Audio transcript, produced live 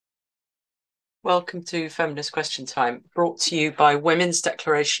Welcome to Feminist Question Time, brought to you by Women's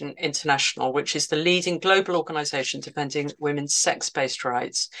Declaration International, which is the leading global organisation defending women's sex-based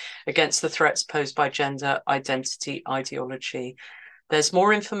rights against the threats posed by gender identity ideology. There's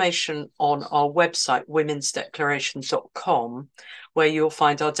more information on our website, womensdeclaration.com, where you'll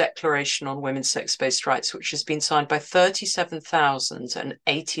find our declaration on women's sex-based rights, which has been signed by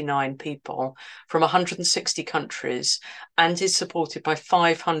 37,089 people from 160 countries and is supported by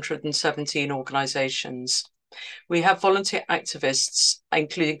 517 organisations. We have volunteer activists,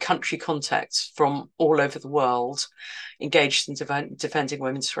 including country contacts from all over the world, engaged in defending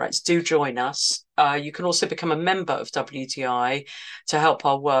women's rights. Do join us. You can also become a member of WDI to help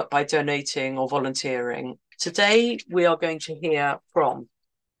our work by donating or volunteering. Today, we are going to hear from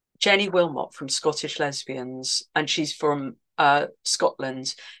Jenny Willmott from Scottish Lesbians, and she's from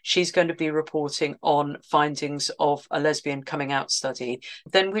Scotland. She's going to be reporting on findings of a lesbian coming out study.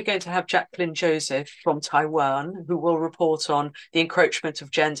 Then we're going to have Jaclynn Joseph from Taiwan, who will report on the encroachment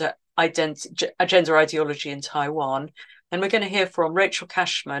of gender ideology in Taiwan. Then we're going to hear from Rachel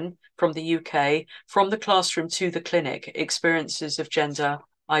Cashman from the UK, from the classroom to the clinic, experiences of gender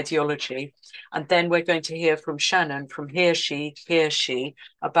ideology. And then we're going to hear from Shannon from Here She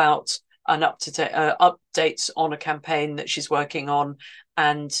about an up-to-date updates on a campaign that she's working on,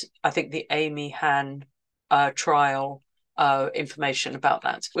 and I think the Amy Han trial information about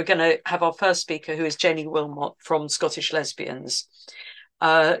that. We're going to have our first speaker, who is Jenny Willmott from Scottish Lesbians.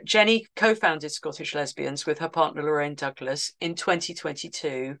 Jenny co-founded Scottish Lesbians with her partner Lorraine Douglas in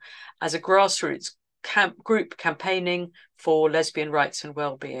 2022 as a grassroots group campaigning for lesbian rights and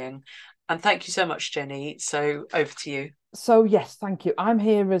well-being. And thank you so much, Jenny. So over to you. So yes, thank you. I'm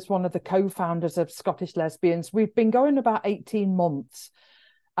here as one of the co-founders of Scottish Lesbians. We've been going about 18 months,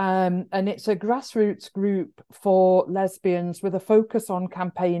 and it's a grassroots group for lesbians with a focus on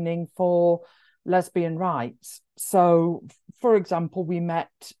campaigning for lesbian rights. So, for example, we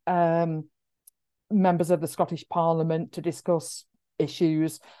met members of the Scottish Parliament to discuss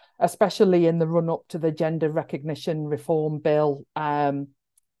issues, especially in the run-up to the Gender Recognition Reform Bill at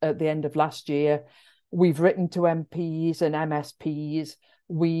the end of last year. We've written to MPs and MSPs.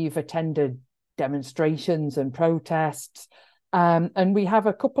 We've attended demonstrations and protests. And we have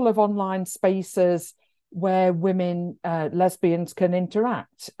a couple of online spaces where women, lesbians can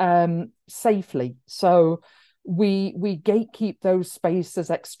interact safely. So we gatekeep those spaces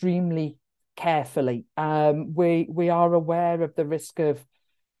extremely carefully. We are aware of the risk of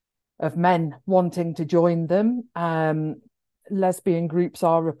men wanting to join them. Lesbian groups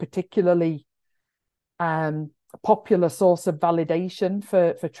are a particularly popular source of validation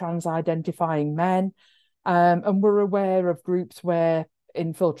for trans identifying men, and we're aware of groups where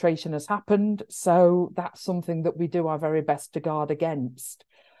infiltration has happened, so that's something that we do our very best to guard against.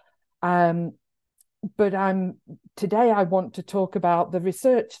 But today I want to talk about the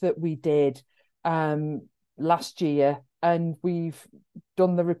research that we did last year, and we've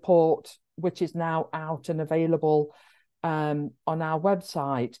done the report, which is now out and available on our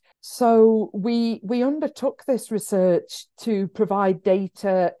website. So we undertook this research to provide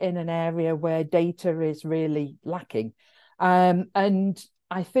data in an area where data is really lacking. And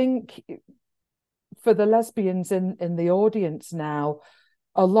I think for the lesbians in the audience now,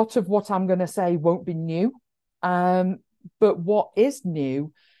 a lot of what I'm going to say won't be new. But what is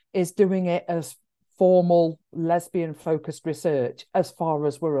new is doing it as formal lesbian-focused research, as far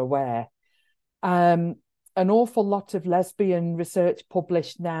as we're aware. An awful lot of lesbian research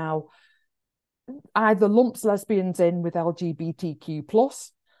published now either lumps lesbians in with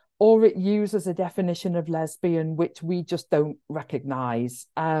LGBTQ+, or it uses a definition of lesbian which we just don't recognise.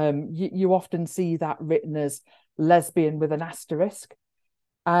 You often see that written as lesbian with an asterisk.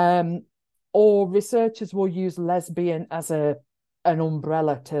 Or researchers will use lesbian as an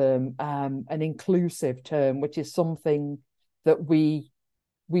umbrella term, an inclusive term, which is something that we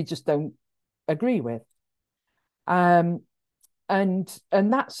just don't agree with. And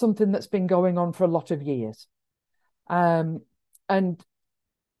that's something that's been going on for a lot of years. And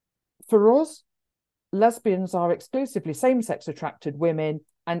for us, lesbians are exclusively same-sex attracted women,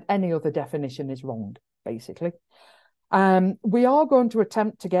 and any other definition is wrong, basically. We are going to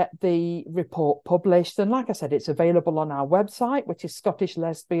attempt to get the report published, and like I said, it's available on our website, which is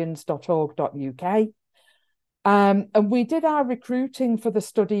scottishlesbians.org.uk. And we did our recruiting for the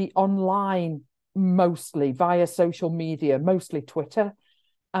study online, mostly via social media, mostly Twitter,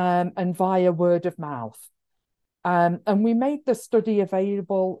 and via word of mouth. And we made the study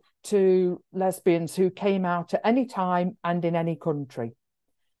available to lesbians who came out at any time and in any country.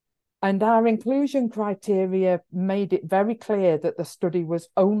 And our inclusion criteria made it very clear that the study was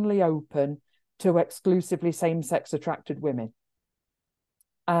only open to exclusively same-sex attracted women.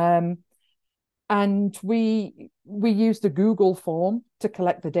 And we used a Google form to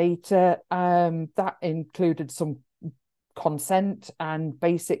collect the data. That included some consent and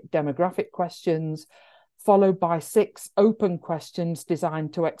basic demographic questions, followed by 6 open questions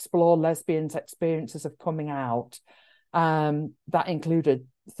designed to explore lesbians' experiences of coming out. That included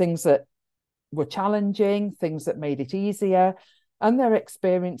things that were challenging, things that made it easier, and their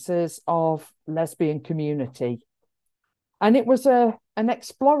experiences of lesbian community. And it was an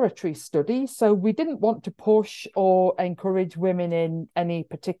exploratory study, so we didn't want to push or encourage women in any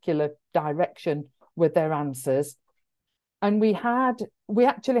particular direction with their answers. And we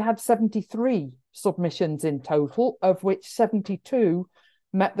actually had 73 submissions in total, of which 72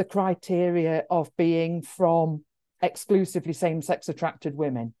 met the criteria of being from exclusively same-sex attracted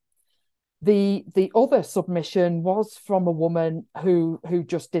women. The other submission was from a woman who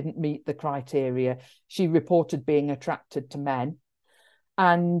just didn't meet the criteria. She reported being attracted to men,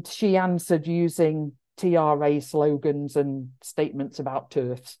 and she answered using TRA slogans and statements about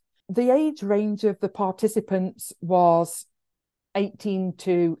TERFs. The age range of the participants was 18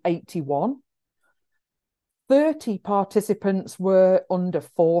 to 81. 30 participants were under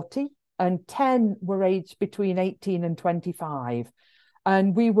 40, and 10 were aged between 18 and 25.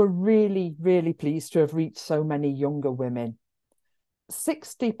 And we were really, really pleased to have reached so many younger women.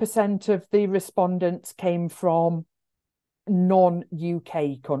 60% of the respondents came from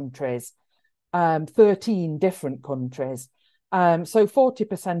non-UK countries, 13 different countries. So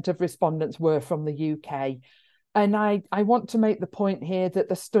 40% of respondents were from the UK. And I want to make the point here that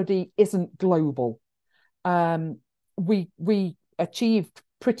the study isn't global. We achieved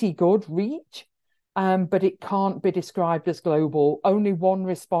pretty good reach, but it can't be described as global. Only one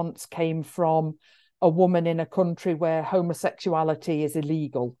response came from a woman in a country where homosexuality is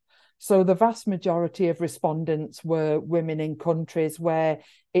illegal. So the vast majority of respondents were women in countries where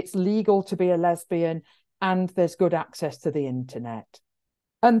it's legal to be a lesbian and there's good access to the internet.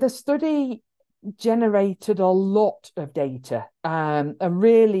 And the study generated a lot of data, a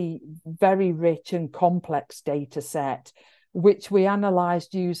really very rich and complex data set, which we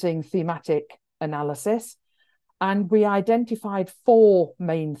analysed using thematic analysis. And we identified 4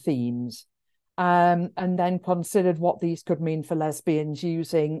 main themes, and then considered what these could mean for lesbians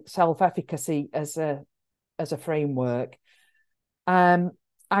using self-efficacy as a framework.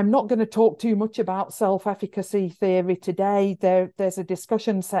 I'm not going to talk too much about self-efficacy theory today. There's a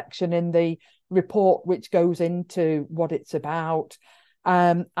discussion section in the report which goes into what it's about.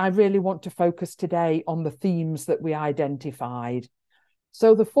 I really want to focus today on the themes that we identified.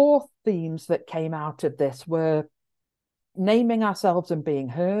 So the 4 themes that came out of this were naming ourselves and being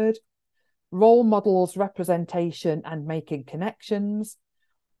heard, role models, representation and making connections,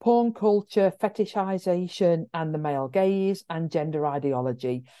 porn culture, fetishization and the male gaze, and gender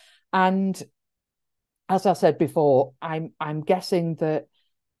ideology. And as I said before, I'm guessing that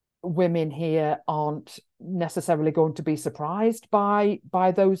women here aren't necessarily going to be surprised by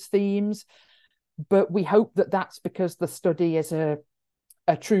those themes, but we hope that that's because the study is a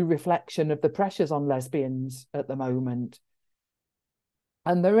true reflection of the pressures on lesbians at the moment.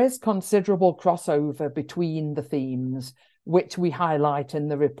 And there is considerable crossover between the themes, which we highlight in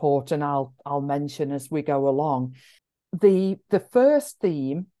the report, and I'll mention as we go along. The first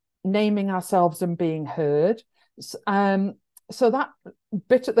theme, naming ourselves and being heard. So that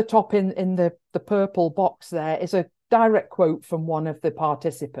bit at the top in the purple box there is a direct quote from one of the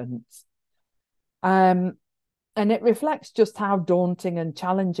participants. And it reflects just how daunting and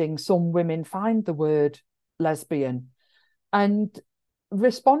challenging some women find the word lesbian. And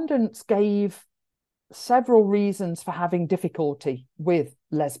respondents gave several reasons for having difficulty with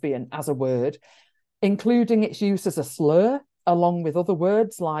lesbian as a word, including its use as a slur, along with other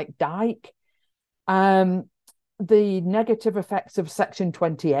words like dyke, the negative effects of Section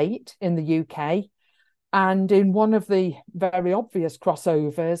 28 in the UK, and in one of the very obvious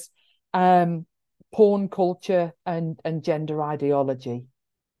crossovers, porn culture and gender ideology.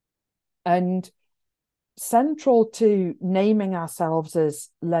 And central to naming ourselves as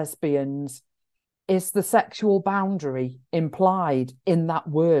lesbians is the sexual boundary implied in that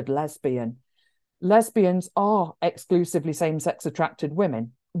word lesbian. Lesbians are exclusively same-sex attracted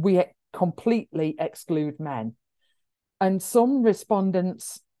women. We completely exclude men. And some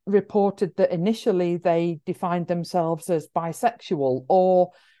respondents reported that initially they defined themselves as bisexual,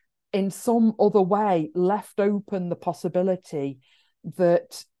 or in some other way left open the possibility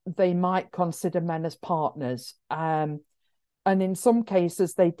that they might consider men as partners. And in some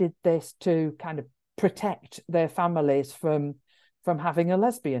cases, they did this to kind of protect their families from having a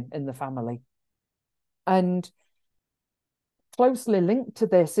lesbian in the family. And closely linked to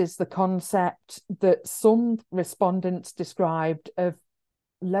this is the concept that some respondents described of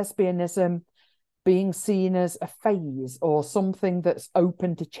lesbianism being seen as a phase or something that's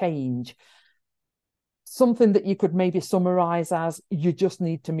open to change, something that you could maybe summarize as you just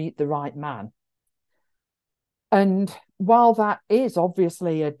need to meet the right man. And while that is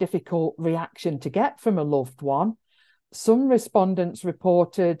obviously a difficult reaction to get from a loved one, some respondents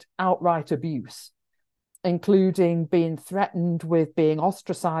reported outright abuse, including being threatened with being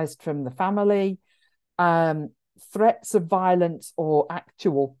ostracized from the family, threats of violence or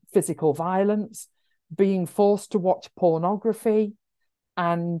actual physical violence, being forced to watch pornography,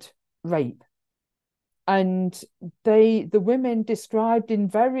 and rape. And the women described in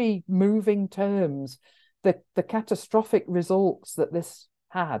very moving terms the catastrophic results that this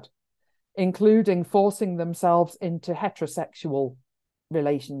had, including forcing themselves into heterosexual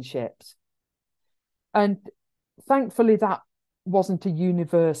relationships. And thankfully, that wasn't a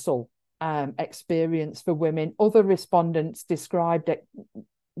universal experience for women. Other respondents described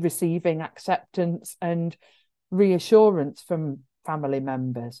receiving acceptance and reassurance from family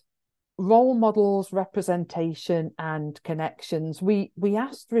members. Role models, representation, and connections. We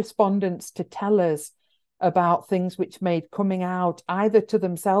asked respondents to tell us about things which made coming out either to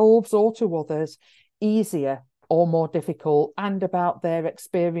themselves or to others easier or more difficult, and about their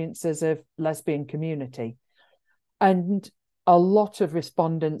experiences of lesbian community. And a lot of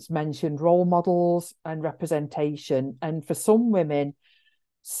respondents mentioned role models and representation. And for some women,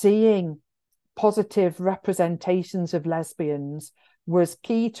 seeing positive representations of lesbians was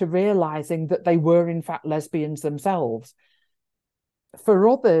key to realizing that they were in fact lesbians themselves. For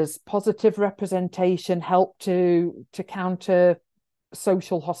others, positive representation helped to counter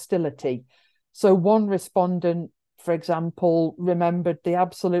social hostility. So one respondent, for example, remembered the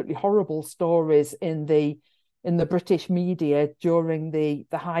absolutely horrible stories in the British media during the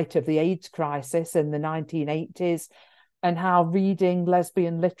height of the AIDS crisis in the 1980s, and how reading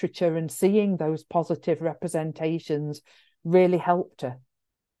lesbian literature and seeing those positive representations really helped her.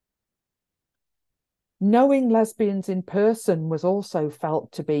 Knowing lesbians in person was also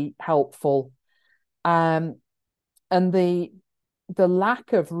felt to be helpful. And the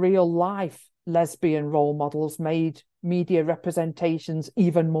lack of real life lesbian role models made media representations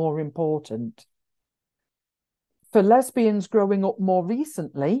even more important. For lesbians growing up more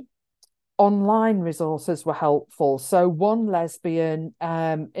recently, online resources were helpful. So one lesbian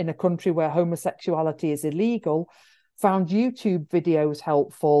in a country where homosexuality is illegal found YouTube videos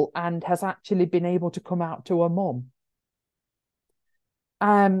helpful and has actually been able to come out to her mum.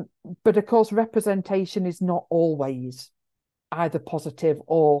 But of course, representation is not always either positive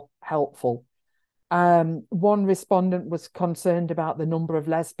or helpful. One respondent was concerned about the number of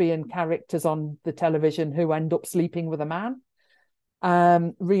lesbian characters on the television who end up sleeping with a man,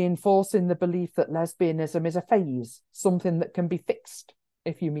 reinforcing the belief that lesbianism is a phase, something that can be fixed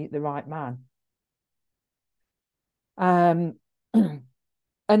if you meet the right man. And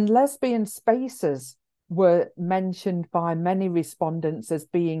lesbian spaces were mentioned by many respondents as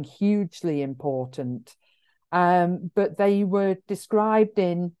being hugely important, but they were described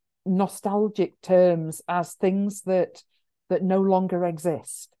in nostalgic terms as things that no longer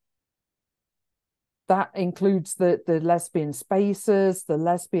exist. That includes the lesbian spaces, the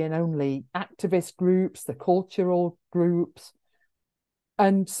lesbian-only activist groups, the cultural groups.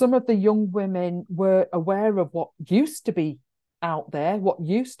 And some of the young women were aware of what used to be out there, what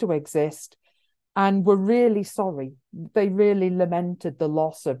used to exist, and were really sorry. They really lamented the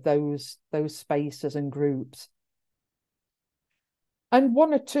loss of those spaces and groups. And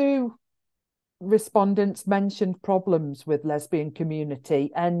one or two respondents mentioned problems with lesbian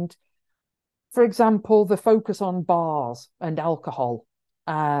community, and for example, the focus on bars and alcohol,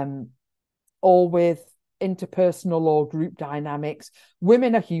 or with interpersonal or group dynamics.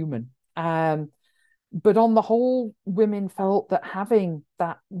 Women are human. But on the whole, women felt that having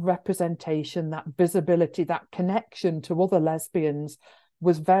that representation, that visibility, that connection to other lesbians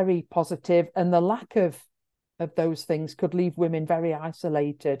was very positive, and the lack of those things could leave women very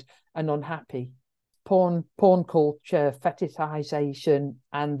isolated and unhappy. Porn culture, fetishization,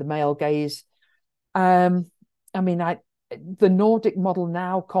 and the male gaze. The Nordic Model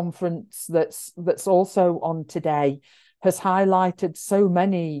Now conference that's also on today has highlighted so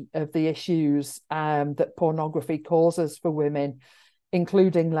many of the issues that pornography causes for women,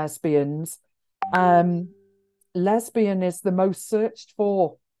 including lesbians. Lesbian is the most searched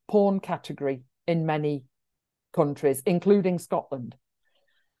for porn category in many countries, including Scotland.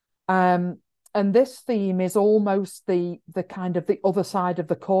 this theme is almost the kind of the other side of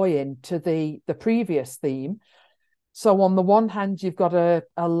the coin to the previous theme. So on the one hand, you've got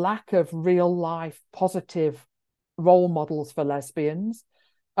a lack of real life positive role models for lesbians.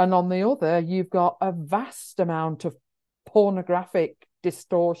 And on the other, you've got a vast amount of pornographic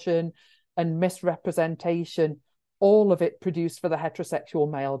distortion and misrepresentation, all of it produced for the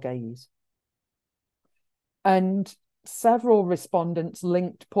heterosexual male gaze. And several respondents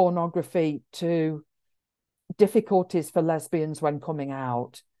linked pornography to difficulties for lesbians when coming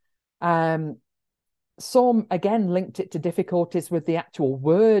out. Some, again, linked it to difficulties with the actual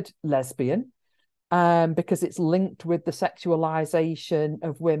word lesbian, because it's linked with the sexualization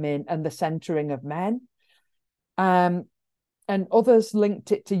of women and the centering of men. And others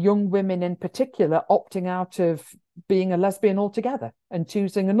linked it to young women in particular opting out of being a lesbian altogether and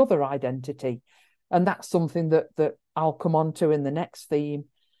choosing another identity. And that's something that I'll come on to in the next theme.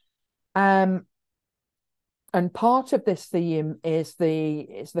 And part of this theme is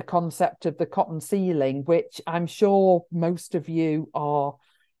the concept of the cotton ceiling, which I'm sure most of you are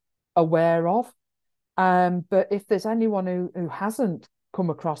aware of. But if there's anyone who hasn't come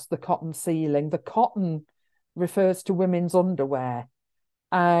across the cotton ceiling, the cotton refers to women's underwear.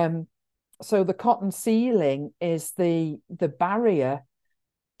 So the cotton ceiling is the barrier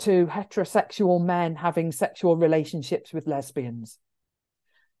to heterosexual men having sexual relationships with lesbians.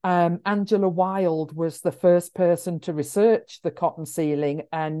 Angela Wilde was the first person to research the cotton ceiling,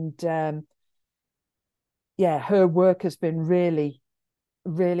 and her work has been really,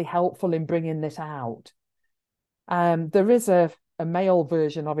 really helpful in bringing this out. There is a male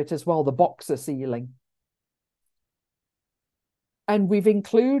version of it as well, the boxer ceiling. And we've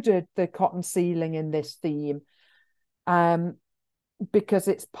included the cotton ceiling in this theme because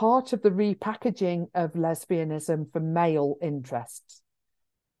it's part of the repackaging of lesbianism for male interests.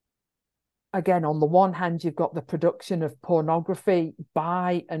 Again, on the one hand, you've got the production of pornography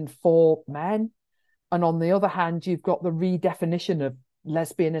by and for men. And on the other hand, you've got the redefinition of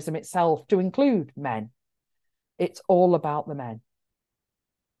lesbianism itself to include men. It's all about the men.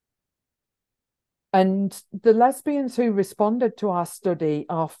 And the lesbians who responded to our study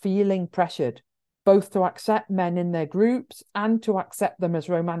are feeling pressured, both to accept men in their groups and to accept them as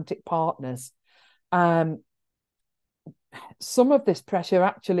romantic partners. Some of this pressure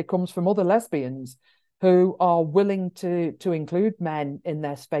actually comes from other lesbians who are willing to include men in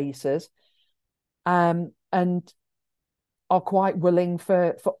their spaces, and are quite willing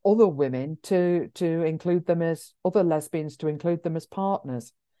for other women to include them as other lesbians, to include them as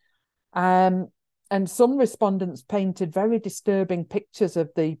partners. And some respondents painted very disturbing pictures of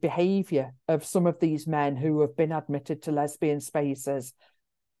the behaviour of some of these men who have been admitted to lesbian spaces,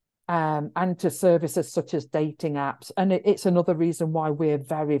 and to services such as dating apps. And it's another reason why we're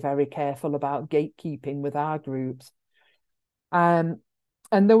very, very careful about gatekeeping with our groups. And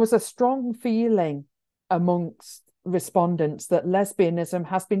there was a strong feeling amongst respondents that lesbianism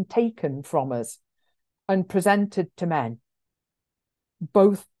has been taken from us and presented to men,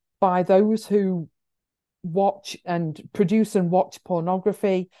 both by those who watch and produce and watch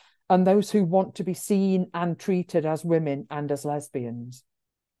pornography and those who want to be seen and treated as women and as lesbians.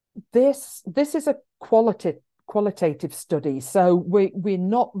 This is a qualitative study, so we're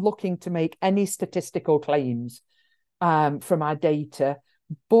not looking to make any statistical claims from our data,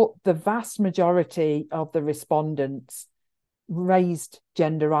 but the vast majority of the respondents raised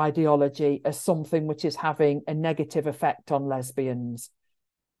gender ideology as something which is having a negative effect on lesbians.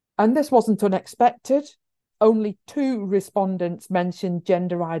 And this wasn't unexpected. Only 2 respondents mentioned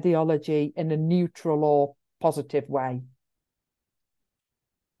gender ideology in a neutral or positive way.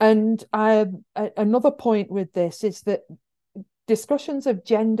 And another point with this is that discussions of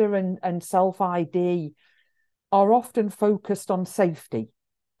gender and self-ID are often focused on safety.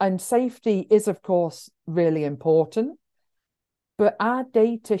 And safety is, of course, really important. But our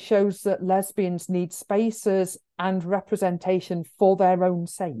data shows that lesbians need spaces and representation for their own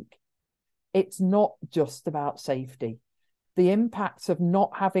sake. It's not just about safety. The impacts of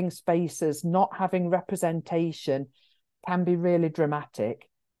not having spaces, not having representation can be really dramatic.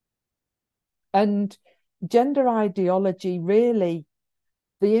 And gender ideology, really,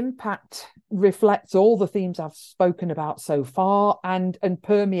 the impact reflects all the themes I've spoken about so far and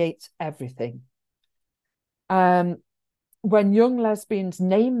permeates everything. When young lesbians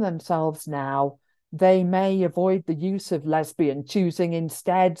name themselves now, they may avoid the use of lesbian, choosing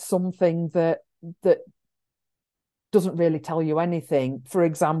instead something that doesn't really tell you anything. For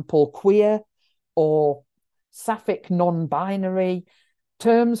example, queer or sapphic non-binary,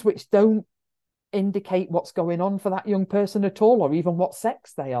 terms which don't indicate what's going on for that young person at all, or even what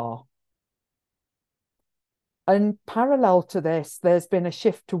sex they are. And parallel to this, there's been a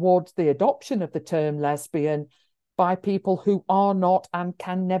shift towards the adoption of the term lesbian by people who are not and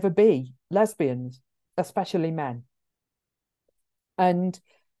can never be lesbians, especially men. And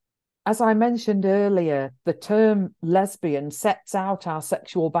as I mentioned earlier, the term lesbian sets out our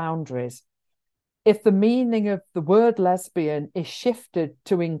sexual boundaries. If the meaning of the word lesbian is shifted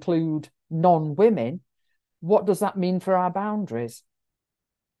to include non-women, what does that mean for our boundaries?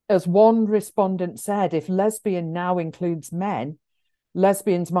 As one respondent said, if lesbian now includes men,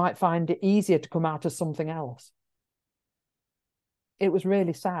 lesbians might find it easier to come out as something else. It was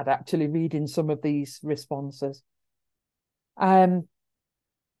really sad, actually, reading some of these responses. And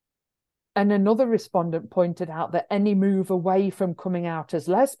another respondent pointed out that any move away from coming out as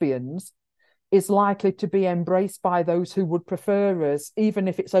lesbians is likely to be embraced by those who would prefer us, even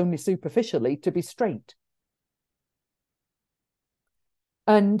if it's only superficially, to be straight.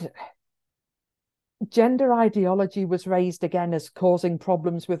 And gender ideology was raised again as causing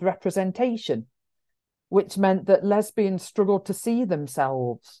problems with representation, which meant that lesbians struggled to see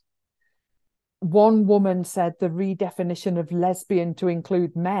themselves. One woman said the redefinition of lesbian to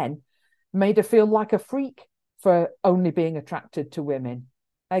include men made her feel like a freak for only being attracted to women.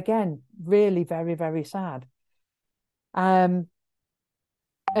 Again, really very, very sad. And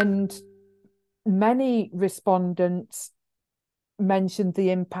many respondents mentioned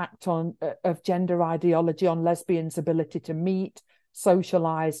the impact of gender ideology on lesbians' ability to meet,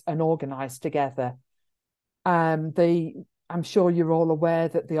 socialise and organise together. I'm sure you're all aware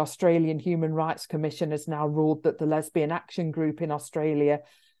that the Australian Human Rights Commission has now ruled that the Lesbian Action Group in Australia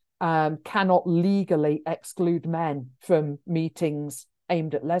cannot legally exclude men from meetings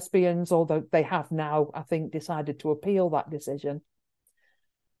aimed at lesbians, although they have now, I think, decided to appeal that decision.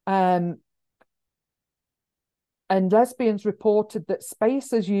 And lesbians reported that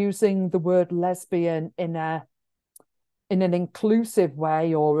spaces using the word lesbian in an inclusive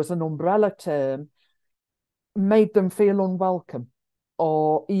way or as an umbrella term made them feel unwelcome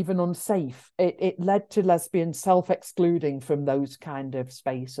or even unsafe. It led to lesbians self-excluding from those kind of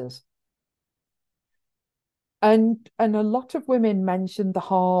spaces. And a lot of women mentioned the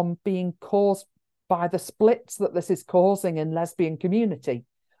harm being caused by the splits that this is causing in lesbian community,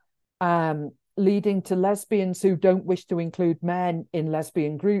 leading to lesbians who don't wish to include men in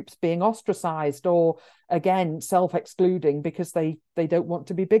lesbian groups being ostracized or, again, self-excluding because they don't want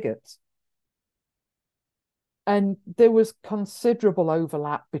to be bigots. And there was considerable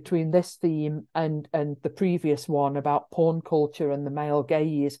overlap between this theme and the previous one about porn culture and the male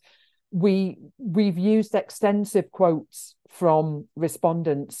gaze. We've used extensive quotes from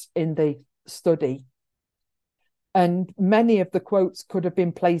respondents in the study, and many of the quotes could have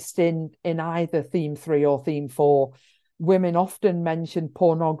been placed in either theme 3 or theme 4. Women often mention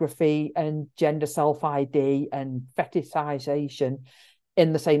pornography and gender self-ID and fetishization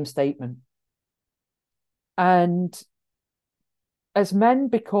in the same statement. And as men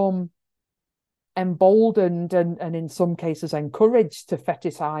become emboldened and in some cases encouraged to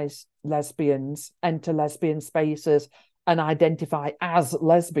fetishize lesbians, enter lesbian spaces and identify as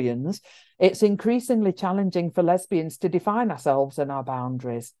lesbians, it's increasingly challenging for lesbians to define ourselves and our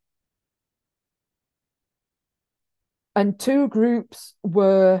boundaries. And 2 groups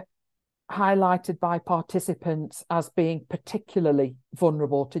were highlighted by participants as being particularly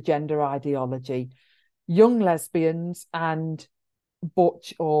vulnerable to gender ideology: young lesbians and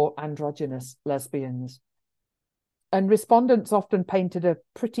butch or androgynous lesbians. And respondents often painted a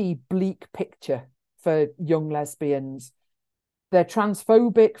pretty bleak picture for young lesbians. They're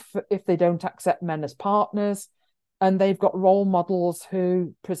transphobic if they don't accept men as partners, and they've got role models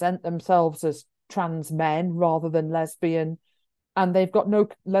who present themselves as trans men rather than lesbian, and they've got no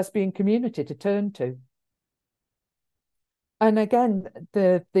lesbian community to turn to. And again,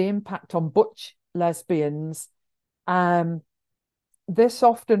 the impact on butch lesbians, this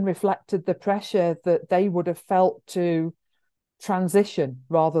often reflected the pressure that they would have felt to transition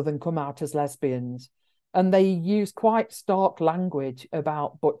rather than come out as lesbians. And they use quite stark language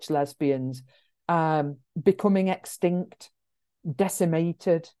about butch lesbians becoming extinct,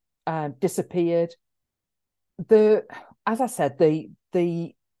 decimated, disappeared. As I said,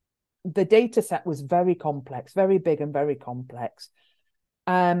 the data set was very complex, very big and very complex.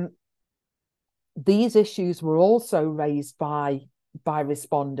 These issues were also raised by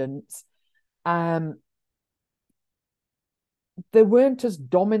respondents. They weren't as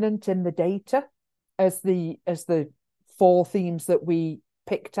dominant in the data as the 4 themes that we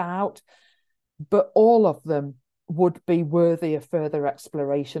picked out, but all of them would be worthy of further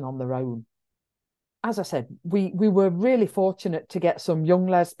exploration on their own. as I said, we were really fortunate to get some young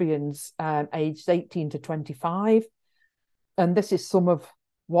lesbians aged 18 to 25. And this is some of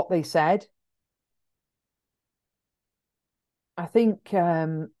what they said. I think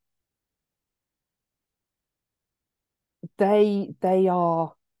they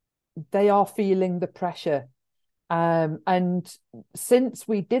are feeling the pressure. And since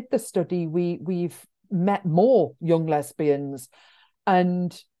we did the study, we've met more young lesbians,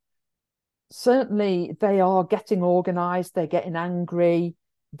 and certainly they are getting organized, they're getting angry,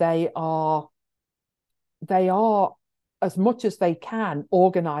 they are as much as they can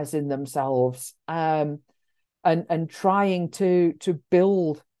organizing themselves, and trying to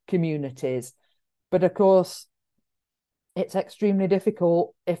build communities. But of course, it's extremely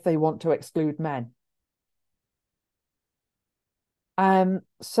difficult if they want to exclude men.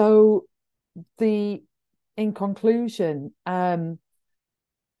 So in conclusion,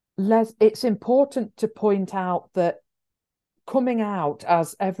 it's important to point out that coming out,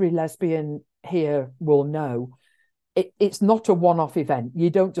 as every lesbian here will know, it's not a one-off event. You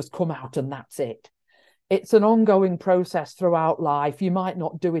don't just come out and that's it. It's an ongoing process throughout life. You might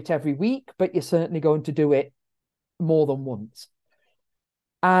not do it every week, but you're certainly going to do it more than once.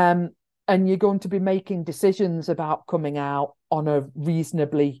 And you're going to be making decisions about coming out on a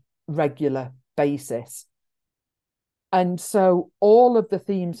reasonably regular basis. And so all of the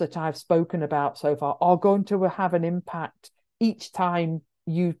themes that I've spoken about so far are going to have an impact each time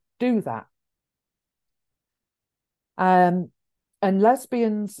you do that. And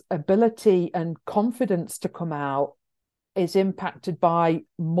lesbians' ability and confidence to come out is impacted by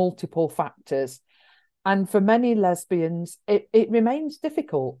multiple factors. And for many lesbians, it remains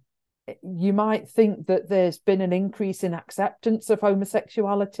difficult. You might think that there's been an increase in acceptance of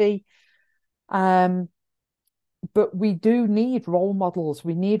homosexuality, but we do need role models,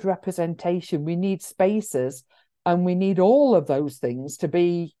 we need representation, we need spaces, and we need all of those things to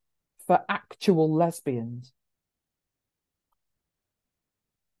be for actual lesbians.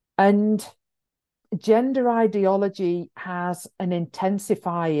 And gender ideology has an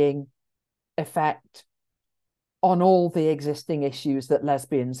intensifying effect on all the existing issues that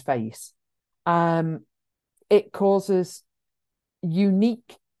lesbians face. It causes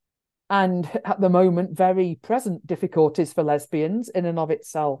unique and, at the moment, very present difficulties for lesbians in and of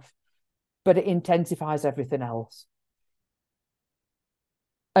itself, but it intensifies everything else.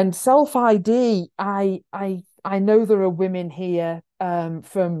 And self-ID, I know there are women here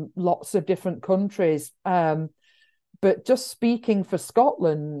from lots of different countries, but just speaking for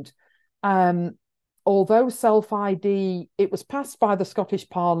Scotland, although self-ID, it was passed by the Scottish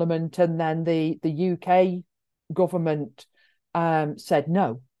Parliament, and then the UK government said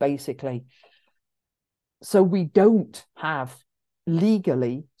no, basically. So we don't have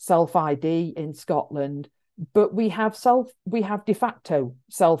legally self-ID in Scotland, but we have de facto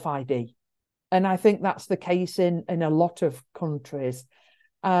self-ID. And I think that's the case in a lot of countries.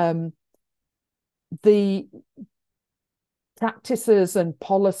 The practices and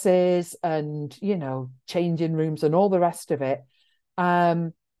policies and, changing rooms and all the rest of it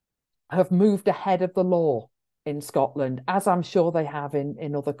have moved ahead of the law in Scotland, as I'm sure they have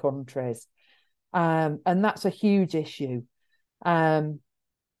in other countries. And that's a huge issue. And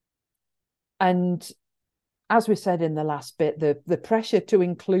as we said in the last bit, the pressure to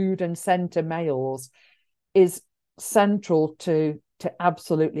include and centre males is central to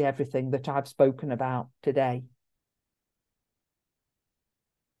absolutely everything that I've spoken about today.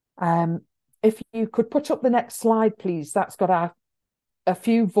 If you could put up the next slide, please. That's got a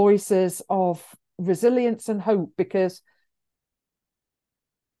few voices of resilience and hope, because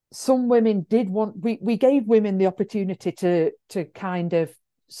some women did we gave women the opportunity to kind of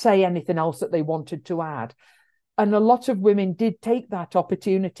say anything else that they wanted to add. And a lot of women did take that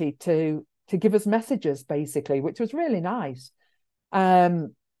opportunity to give us messages, basically, which was really nice.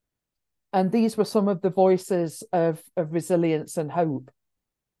 And these were some of the voices of resilience and hope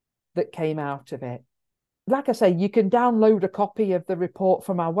that came out of it. Like I say, you can download a copy of the report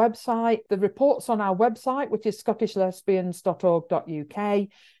from our website. The report's on our website, which is scottishlesbians.org.uk.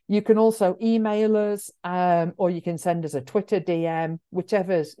 You can also email us, or you can send us a Twitter DM,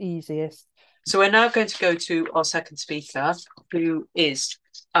 whichever's easiest. So we're now going to go to our second speaker, who is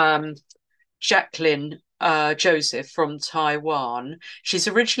Jaclynn, Joseph from Taiwan. She's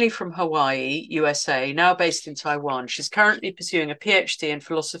originally from Hawaii, USA, now based in Taiwan. She's currently pursuing a PhD in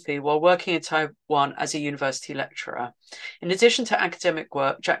philosophy while working in Taiwan as a university lecturer. In addition to academic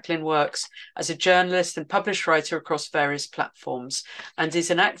work, Jaclynn works as a journalist and published writer across various platforms and is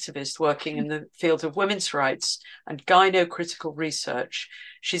an activist working in the field of women's rights and gynocritical research.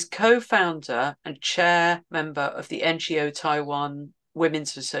 She's co-founder and chair member of the NGO Taiwan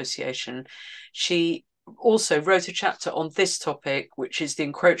Women's Association. She also wrote a chapter on this topic, which is the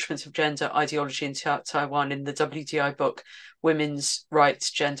encroachment of gender ideology in Taiwan in the WDI book, Women's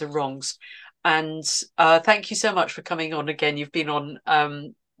Rights, Gender Wrongs. And thank you so much for coming on again. You've been on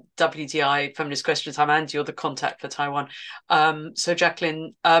WDI Feminist Question Time and you're the contact for Taiwan. So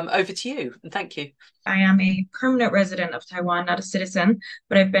Jaclynn, over to you and thank you. I am a permanent resident of Taiwan, not a citizen,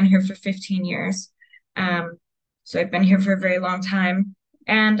 but I've been here for 15 years. So I've been here for a very long time.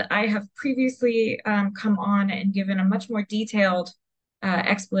 And I have previously come on and given a much more detailed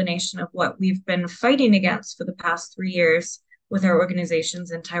explanation of what we've been fighting against for the past 3 years with our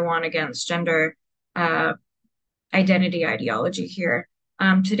organizations in Taiwan against gender identity ideology here.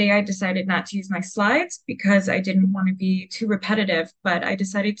 Today, I decided not to use my slides because I didn't want to be too repetitive, but I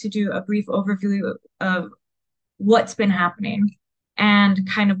decided to do a brief overview of what's been happening and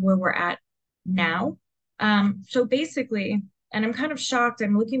kind of where we're at now. So basically, and I'm kind of shocked,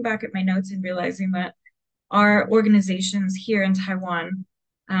 I'm looking back at my notes and realizing that our organizations here in Taiwan,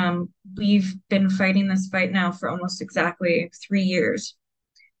 we've been fighting this fight now for almost exactly 3 years.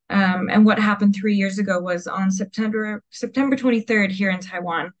 And what happened 3 years ago was on September 23rd here in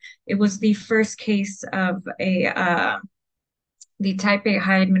Taiwan. It was the first case of the Taipei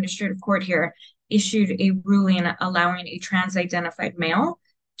High Administrative Court here issued a ruling allowing a trans-identified male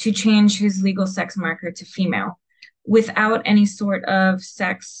to change his legal sex marker to female without any sort of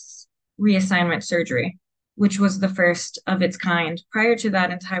sex reassignment surgery, which was the first of its kind. Prior to that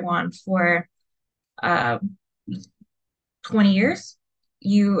in Taiwan for 20 years,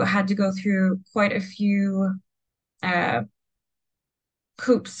 you had to go through quite a few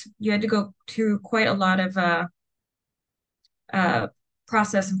hoops. You had to go through quite a lot of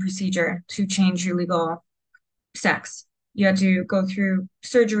process and procedure to change your legal sex. You had to go through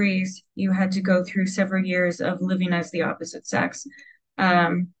surgeries. You had to go through several years of living as the opposite sex,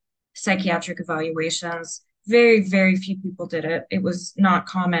 psychiatric evaluations. Very, very few people did it. It was not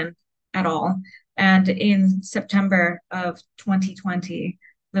common at all. And in September of 2020,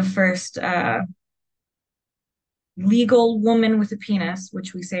 the first legal woman with a penis,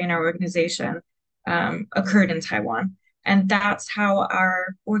 which we say in our organization, occurred in Taiwan. And that's how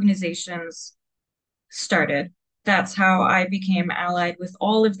our organizations started. That's how I became allied with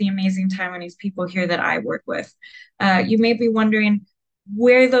all of the amazing Taiwanese people here that I work with. You may be wondering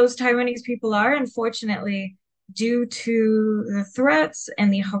where those Taiwanese people are. Unfortunately, due to the threats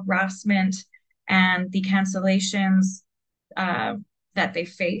and the harassment and the cancellations that they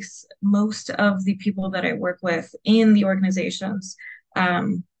face, most of the people that I work with in the organizations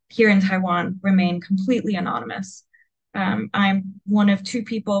here in Taiwan remain completely anonymous. I'm one of 2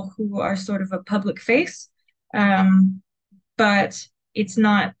 people who are sort of a public face, but it's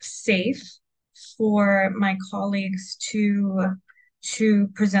not safe for my colleagues to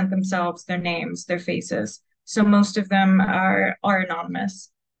present themselves, their names, their faces. So most of them are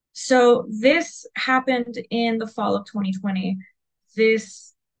anonymous. So this happened in the fall of 2020.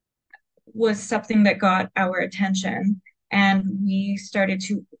 This was something that got our attention, and we started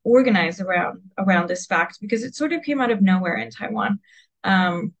to organize around this fact because it sort of came out of nowhere in Taiwan.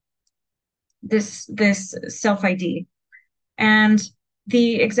 This self-ID. And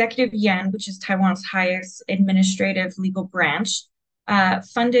the Executive Yuan, which is Taiwan's highest administrative legal branch,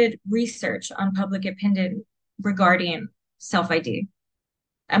 funded research on public opinion regarding self-ID.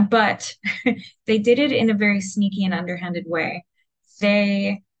 But they did it in a very sneaky and underhanded way.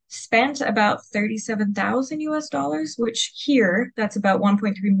 They spent about 37,000 US dollars, which here, that's about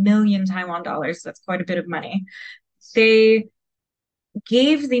 1.3 million Taiwan dollars. That's quite a bit of money. They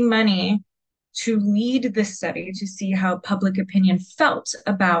gave the money to lead the study to see how public opinion felt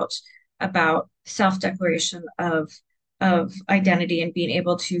about self-declaration of identity and being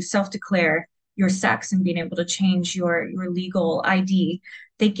able to self-declare your sex and being able to change your legal ID.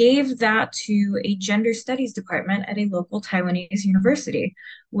 They gave that to a gender studies department at a local Taiwanese university,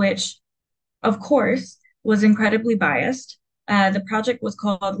 which, of course, was incredibly biased. The project was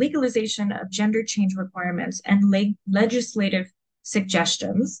called Legalization of Gender Change Requirements and Legislative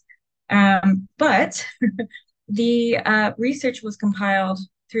Suggestions. But the research was compiled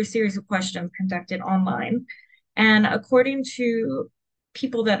through a series of questions conducted online. And according to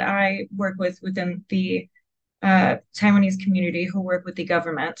people that I work with within the Taiwanese community who work with the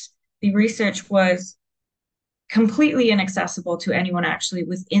government. The research was completely inaccessible to anyone actually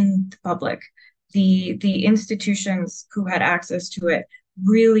within the public. The institutions who had access to it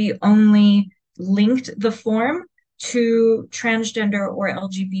really only linked the form to transgender or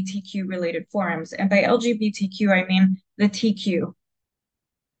LGBTQ related forums. And by LGBTQ, I mean the TQ,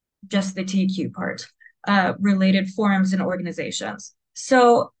 just the TQ part, related forums and organizations.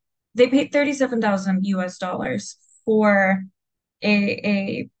 So they paid 37,000 US dollars for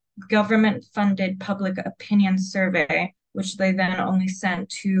a government funded public opinion survey, which they then only sent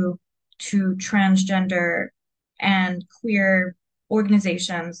to transgender and queer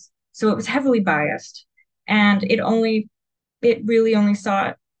organizations. So it was heavily biased, and it really only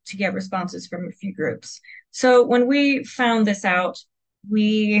sought to get responses from a few groups. So when we found this out,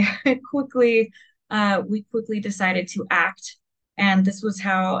 we quickly decided to act. And this was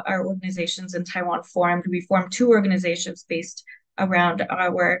how our organizations in Taiwan formed. We formed two organizations based around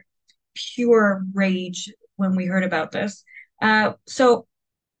our pure rage when we heard about this. So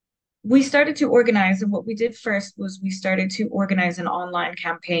we started to organize, and what we did first was we started to organize an online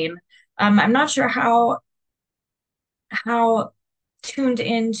campaign. I'm not sure how tuned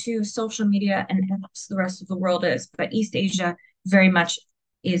into social media and apps the rest of the world is, but East Asia very much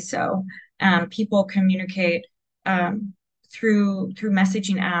is so. People communicate through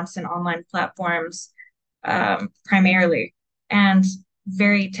messaging apps and online platforms primarily, and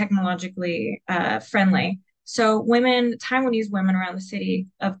very technologically friendly. So Taiwanese women around the city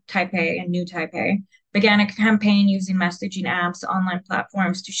of Taipei and New Taipei began a campaign using messaging apps, online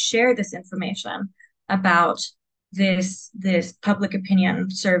platforms to share this information about this public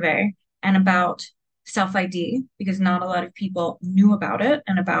opinion survey and about self-ID, because not a lot of people knew about it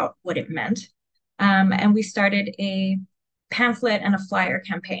and about what it meant. And we started a pamphlet and a flyer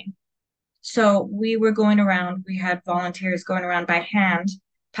campaign. So we had volunteers going around by hand,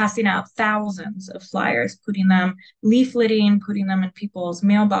 passing out thousands of flyers, leafleting, putting them in people's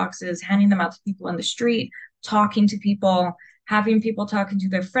mailboxes, handing them out to people in the street, talking to people, having people talking to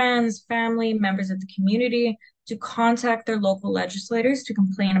their friends, family, members of the community to contact their local legislators to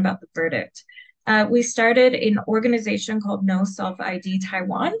complain about the verdict. We started an organization called No Self ID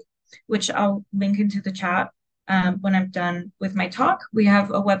Taiwan, which I'll link into the chat when I'm done with my talk. We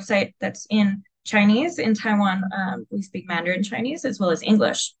have a website that's in Chinese. In Taiwan, we speak Mandarin Chinese as well as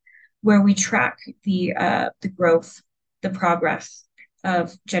English, where we track the growth, the progress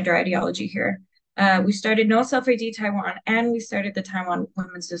of gender ideology here. We started No Self ID Taiwan, and we started the Taiwan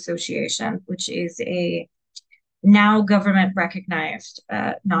Women's Association, which is a now government recognized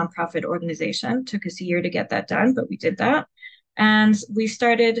nonprofit organization. Took us a year to get that done, but we did that. And we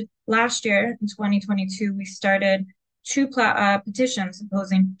started last year in 2022, we started two petitions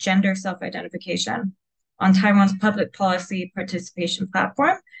opposing gender self-identification on Taiwan's public policy participation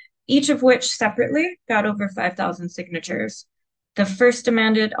platform, each of which separately got over 5,000 signatures. The first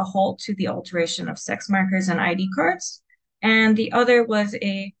demanded a halt to the alteration of sex markers and ID cards, and the other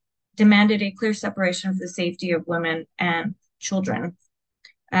demanded a clear separation of the safety of women and children,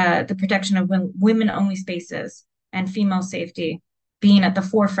 the protection of women-only spaces, and female safety being at the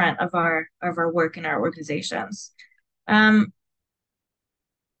forefront of our work in our organizations.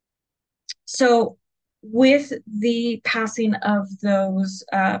 So with the passing of those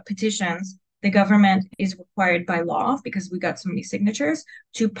petitions, the government is required by law, because we got so many signatures,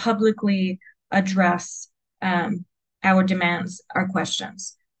 to publicly address our demands, our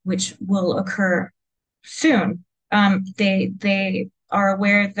questions, which will occur soon. They are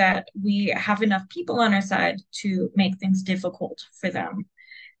aware that we have enough people on our side to make things difficult for them.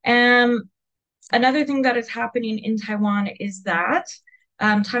 Another thing that is happening in Taiwan is that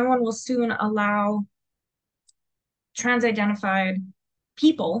Taiwan will soon allow trans-identified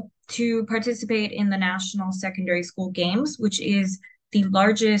people to participate in the National Secondary School Games, which is the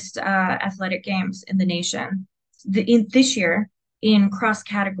largest athletic games in the nation. This year, in cross-sex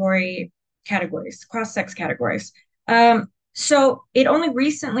categories. So it only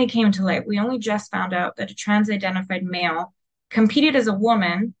recently came to light. We only just found out that a trans-identified male competed as a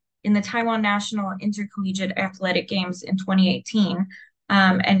woman in the Taiwan National Intercollegiate Athletic Games in 2018,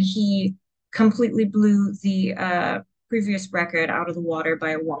 and he completely blew the previous record out of the water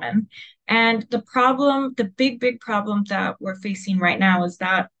by a woman. And the big problem that we're facing right now is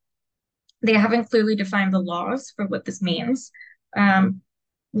that they haven't clearly defined the laws for what this means.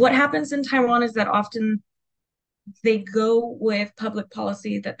 What happens in Taiwan is that often they go with public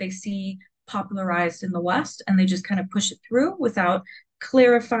policy that they see popularized in the West, and they just kind of push it through without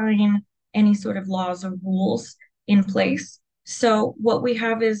clarifying any sort of laws or rules in place. So what we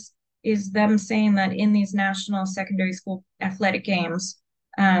have is is them saying that in these national secondary school athletic games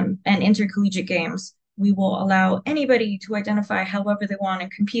and intercollegiate games, we will allow anybody to identify however they want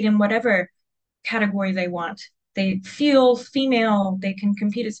and compete in whatever category they want. They feel female, they can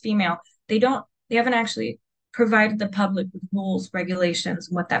compete as female. They haven't actually provided the public with rules, regulations,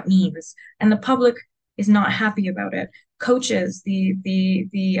 what that means. And the public is not happy about it. Coaches, the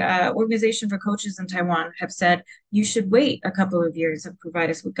Organization for Coaches in Taiwan have said, you should wait a couple of years and provide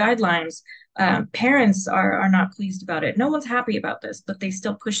us with guidelines. Parents are not pleased about it. No one's happy about this, but they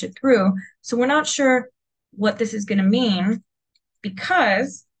still push it through. So we're not sure what this is going to mean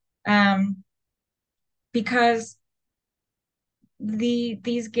because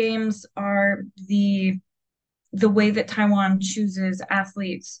these games are the way that Taiwan chooses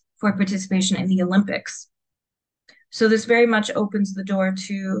athletes for participation in the Olympics. So this very much opens the door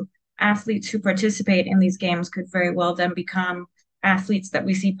to athletes who participate in these games could very well then become athletes that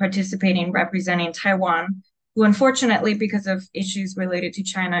we see participating, representing Taiwan, who unfortunately, because of issues related to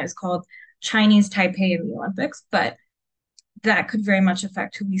China, is called Chinese Taipei in the Olympics, but that could very much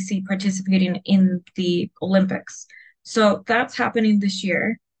affect who we see participating in the Olympics. So that's happening this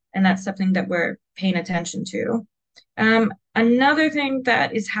year, and that's something that we're paying attention to. Another thing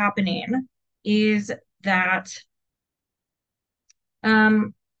that is happening is that,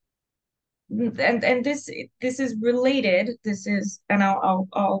 and this is related. And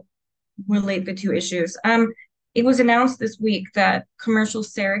I'll relate the two issues. It was announced this week that commercial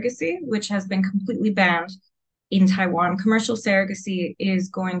surrogacy, which has been completely banned in Taiwan, commercial surrogacy is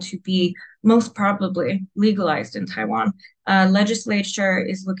going to be most probably legalized in Taiwan. Legislature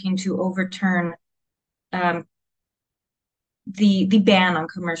is looking to overturn the ban on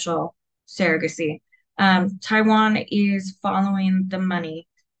commercial surrogacy. Taiwan is following the money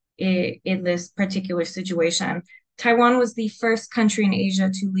in this particular situation. Taiwan was the first country in Asia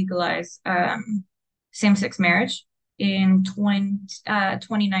to legalize same-sex marriage in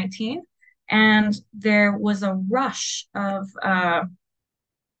 2019. And there was a rush of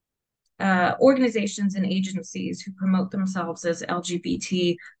organizations and agencies who promote themselves as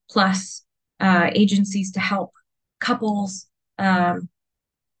LGBT plus agencies to help couples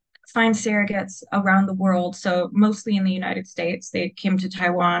find surrogates around the world. So mostly in the United States, they came to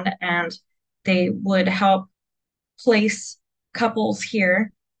Taiwan and they would help place couples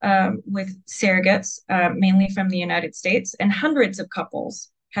here with surrogates, mainly from the United States, and hundreds of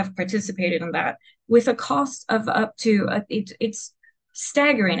couples have participated in that with a cost of up to, it's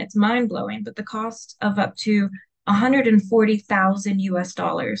staggering, it's mind-blowing, but the cost of up to 140,000 US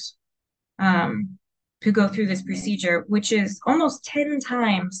dollars to go through this procedure, which is almost 10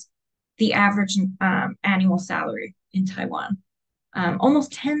 times the average annual salary in Taiwan.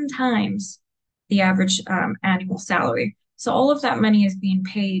 Almost 10 times the average annual salary. So all of that money is being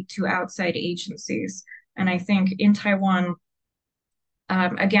paid to outside agencies. And I think in Taiwan,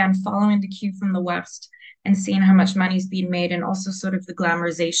 again, following the cue from the West and seeing how much money is being made and also sort of the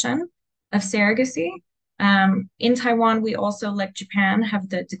glamorization of surrogacy. In Taiwan, we also, like Japan, have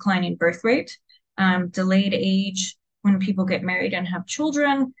the declining birth rate, delayed age when people get married and have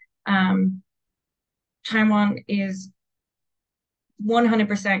children. Taiwan is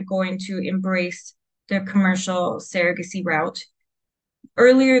 100% going to embrace the commercial surrogacy route.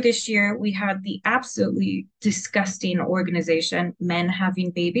 Earlier this year, we had the absolutely disgusting organization, Men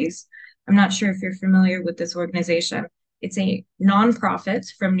Having Babies. I'm not sure if you're familiar with this organization. It's a nonprofit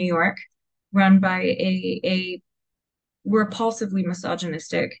from New York run by a repulsively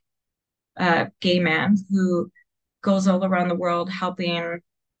misogynistic gay man who goes all around the world helping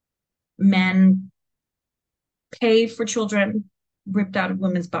men pay for children ripped out of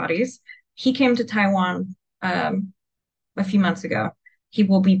women's bodies. He came to Taiwan a few months ago. He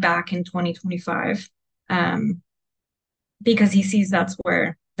will be back in 2025 because he sees that's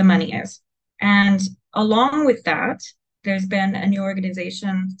where the money is. And along with that, there's been a new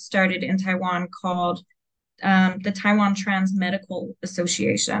organization started in Taiwan called the Taiwan Trans Medical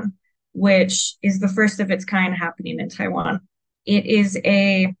Association, which is the first of its kind happening in Taiwan. It is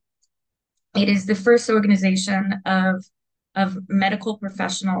the first organization of medical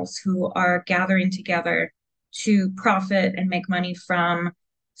professionals who are gathering together to profit and make money from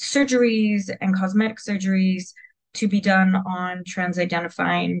surgeries and cosmetic surgeries to be done on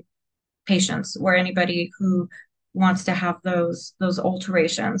trans-identifying patients or anybody who wants to have those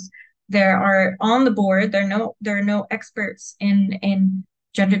alterations. There are on the board, there are no experts in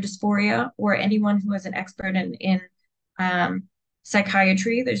gender dysphoria or anyone who is an expert in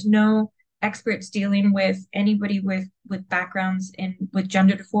psychiatry. There's no experts dealing with anybody with backgrounds with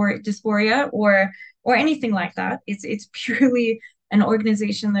gender dysphoria or anything like that. It's purely an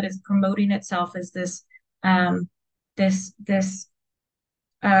organization that is promoting itself as this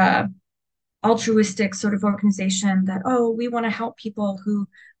altruistic sort of organization that, oh, we want to help people who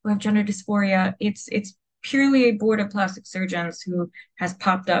have gender dysphoria. It's purely a board of plastic surgeons who has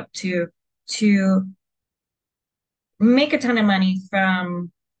popped up to make a ton of money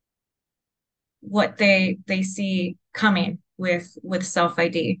from what they see coming with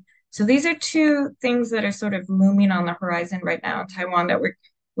self-ID. So these are two things that are sort of looming on the horizon right now in Taiwan that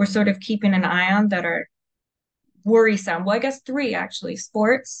we're sort of keeping an eye on, that are worrisome. Well, I guess three actually: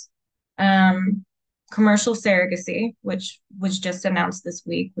 sports, commercial surrogacy, which was just announced this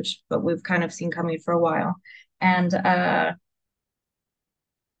week, but we've kind of seen coming for a while, and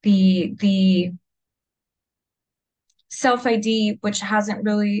the self-ID, which hasn't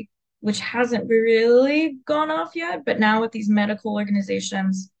really gone off yet, but now with these medical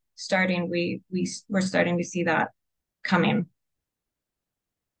organizations starting, we're starting to see that coming.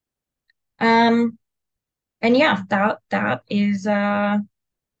 And yeah, that is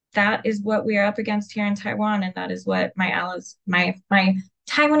what we are up against here in Taiwan, and that is what my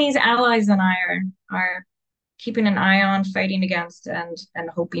Taiwanese allies and I are keeping an eye on, fighting against, and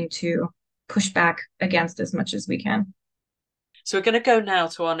hoping to push back against as much as we can. So we're going to go now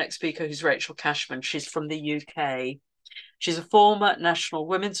to our next speaker, who's Rachel Cashman. She's from the UK. She's a former National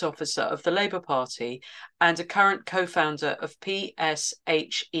Women's Officer of the Labour Party and a current co-founder of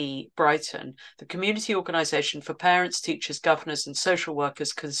PSHE Brighton, the community organisation for parents, teachers, governors and social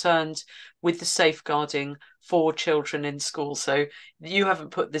workers concerned with the safeguarding for children in school. So you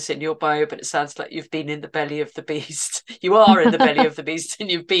haven't put this in your bio, but it sounds like you've been in the belly of the beast. You are in the belly of the beast, and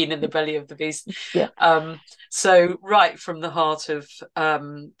you've been in the belly of the beast. Yeah. So right from the heart of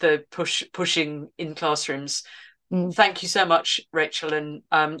the pushing in classrooms. Thank you so much, Rachel.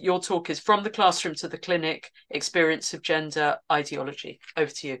 And your talk is From the Classroom to the Clinic, Experience of Gender Ideology. Over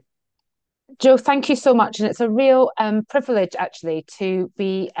to you. Jo, thank you so much. And it's a real privilege, actually, to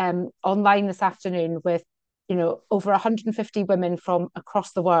be online this afternoon with, over 150 women from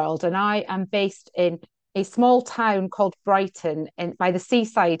across the world. And I am based in a small town called Brighton by the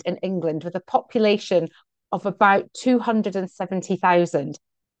seaside in England, with a population of about 270,000.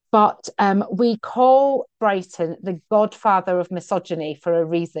 But we call Brighton the godfather of misogyny for a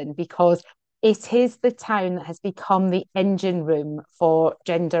reason, because it is the town that has become the engine room for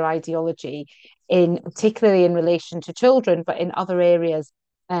gender ideology, particularly in relation to children, but in other areas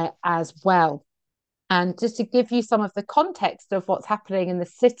as well. And just to give you some of the context of what's happening in the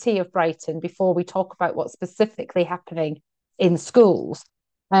city of Brighton before we talk about what's specifically happening in schools,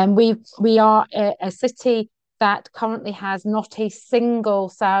 we are a city that currently has not a single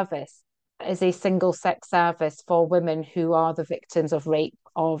service as a single-sex service for women who are the victims of rape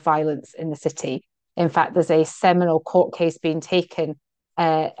or violence in the city. In fact, there's a seminal court case being taken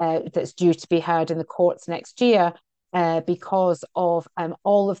that's due to be heard in the courts next year because of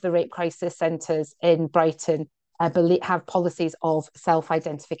all of the rape crisis centres in Brighton have policies of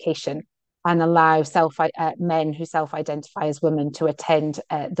self-identification and allow men who self-identify as women to attend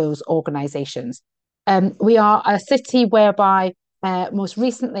those organisations. We are a city whereby most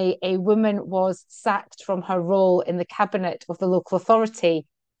recently a woman was sacked from her role in the cabinet of the local authority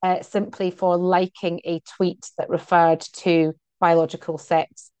simply for liking a tweet that referred to biological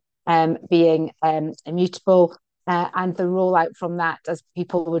sex being immutable. And the rollout from that, as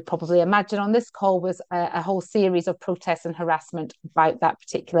people would probably imagine on this call, was a whole series of protests and harassment about that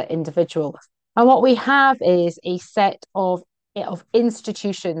particular individual. And what we have is a set of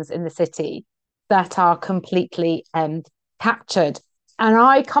institutions in the city that are completely captured. And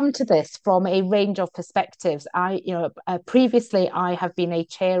I come to this from a range of perspectives. Previously I have been a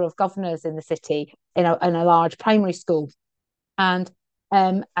chair of governors in the city in a large primary school, and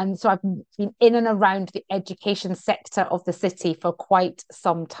so I've been in and around the education sector of the city for quite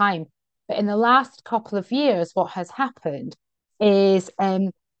some time. But in the last couple of years, what has happened is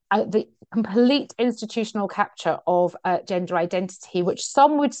the complete institutional capture of gender identity, which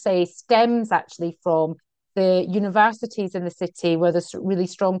some would say stems actually from the universities in the city, where there's really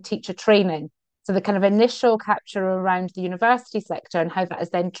strong teacher training. So the kind of initial capture around the university sector and how that has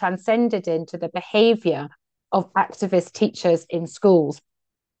then transcended into the behaviour of activist teachers in schools.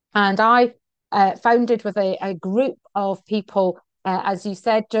 And I founded with a group of people, as you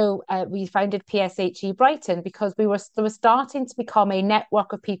said, Jo, we founded PSHE Brighton because there was starting to become a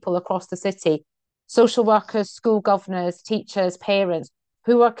network of people across the city, social workers, school governors, teachers, parents,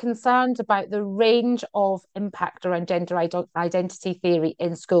 who are concerned about the range of impact around gender identity theory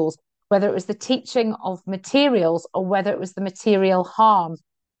in schools, whether it was the teaching of materials or whether it was the material harm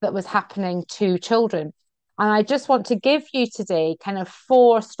that was happening to children. And I just want to give you today kind of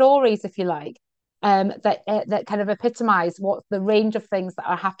 4 stories, if you like, that kind of epitomise what the range of things that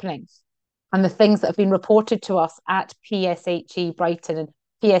are happening and the things that have been reported to us at PSHE Brighton. And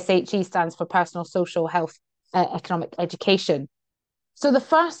PSHE stands for Personal, Social, Health, Economic Education. So the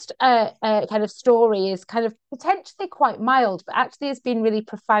first kind of story is kind of potentially quite mild, but actually has been really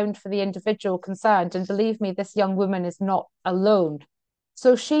profound for the individual concerned. And believe me, this young woman is not alone.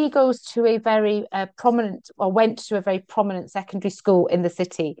 So she goes to a very went to a very prominent secondary school in the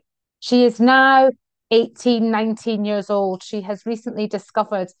city. She is now 18, 19 years old. She has recently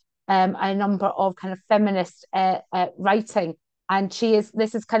discovered a number of kind of feminist writing. And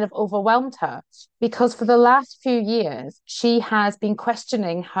this has kind of overwhelmed her because for the last few years, she has been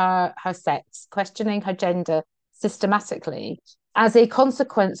questioning her sex, questioning her gender systematically as a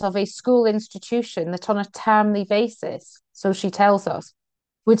consequence of a school institution that on a termly basis, so she tells us,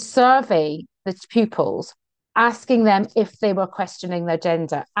 would survey the pupils, asking them if they were questioning their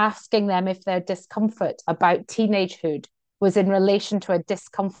gender, asking them if their discomfort about teenagehood was in relation to a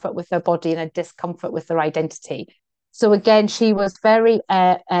discomfort with their body and a discomfort with their identity. So again, she was very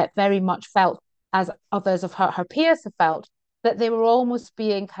much felt, as others of her peers have felt, that they were almost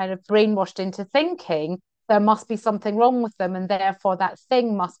being kind of brainwashed into thinking there must be something wrong with them, and therefore that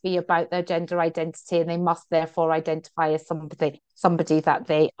thing must be about their gender identity, and they must therefore identify as somebody that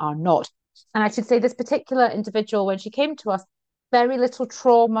they are not. And I should say this particular individual, when she came to us, very little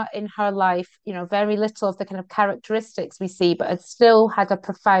trauma in her life, very little of the kind of characteristics we see, but it still had a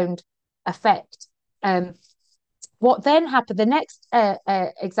profound effect. What then happened, the next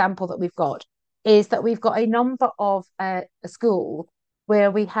example that we've got is that we've got a number of a school where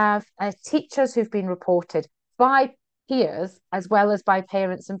we have teachers who've been reported by peers as well as by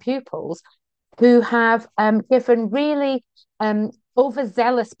parents and pupils who have given really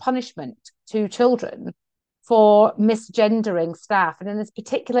overzealous punishment to children for misgendering staff. And in this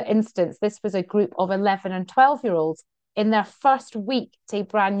particular instance, this was a group of 11 and 12-year-olds in their first week at a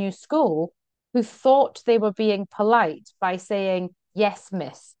brand new school who thought they were being polite by saying, "Yes,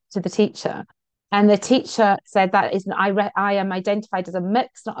 miss," to the teacher. And the teacher said, "That isn't, I am identified as a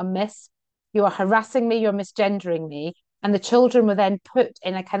mix, not a miss. You are harassing me, you're misgendering me." And the children were then put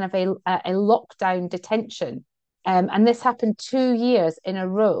in a kind of a lockdown detention. And this happened 2 years in a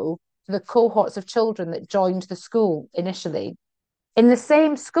row for the cohorts of children that joined the school initially. In the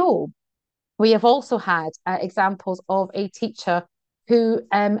same school, we have also had examples of a teacher who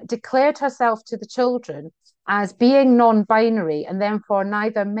declared herself to the children as being non-binary and therefore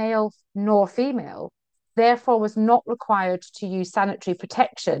neither male nor female, therefore was not required to use sanitary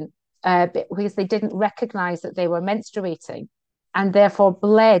protection because they didn't recognise that they were menstruating and therefore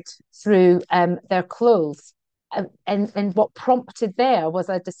bled through their clothes. And what prompted there was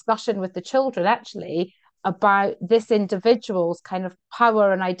a discussion with the children actually about this individual's kind of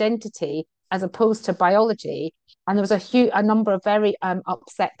power and identity as opposed to biology. And there was a number of very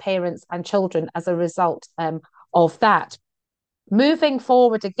upset parents and children as a result of that. Moving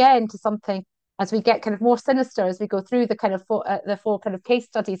forward again to something as we get kind of more sinister as we go through the kind of the 4 kind of case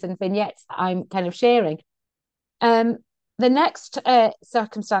studies and vignettes that I'm kind of sharing. The next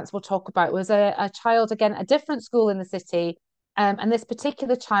circumstance we'll talk about was a child, again, a different school in the city. And this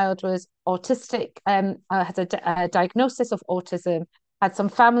particular child was autistic, had a diagnosis of autism, had some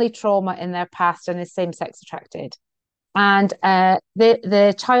family trauma in their past, and is same-sex attracted. And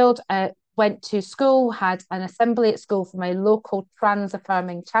the child went to school, had an assembly at school from a local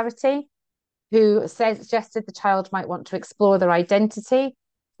trans-affirming charity who suggested the child might want to explore their identity.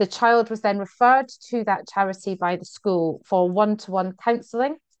 The child was then referred to that charity by the school for one-to-one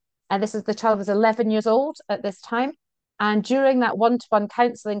counselling. And the child was 11 years old at this time. And during that one-to-one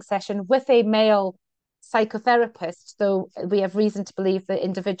counselling session with a male psychotherapist, though we have reason to believe the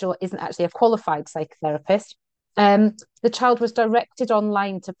individual isn't actually a qualified psychotherapist, the child was directed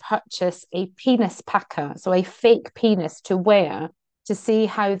online to purchase a penis packer, so a fake penis to wear to see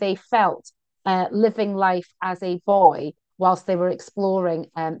how they felt living life as a boy whilst they were exploring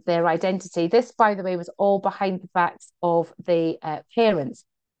their identity. This, by the way, was all behind the backs of the parents.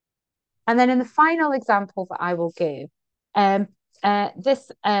 And then in the final example that I will give,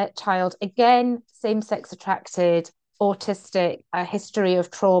 this child, again, same-sex attracted, autistic, a history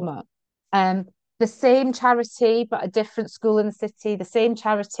of trauma. The same charity, but a different school in the city, the same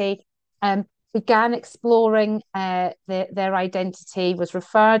charity, began exploring their identity, was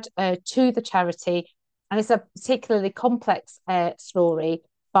referred to the charity. And it's a particularly complex story,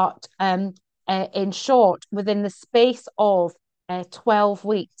 but in short, within the space of 12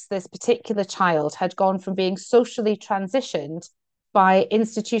 weeks, this particular child had gone from being socially transitioned by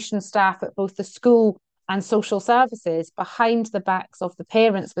institution staff at both the school and social services behind the backs of the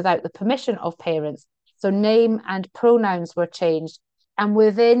parents without the permission of parents. So name and pronouns were changed. And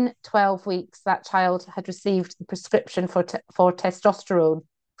within 12 weeks, that child had received the prescription for testosterone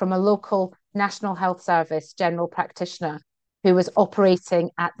from a local National Health Service general practitioner who was operating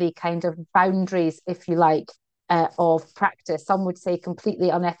at the kind of boundaries, if you like, of practice. Some would say completely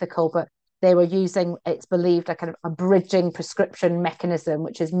unethical, but they were using, it's believed, a kind of a bridging prescription mechanism,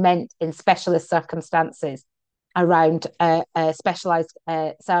 which is meant in specialist circumstances around specialised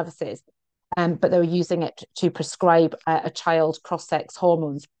services. But they were using it to prescribe a child cross-sex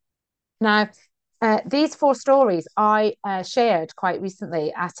hormones. Now, these 4 stories I shared quite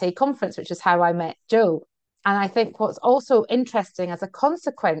recently at a conference, which is how I met Jo. And I think what's also interesting as a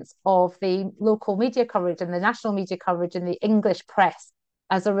consequence of the local media coverage and the national media coverage in the English press,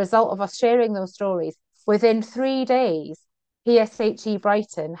 as a result of us sharing those stories, within 3 days, PSHE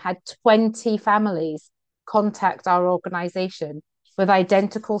Brighton had 20 families contact our organisation with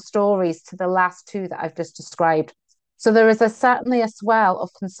identical stories to the last 2 that I've just described. So there is certainly a swell of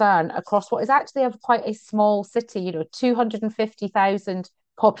concern across what is actually quite a small city, 250,000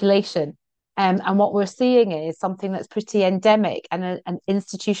 population. And what we're seeing is something that's pretty endemic and an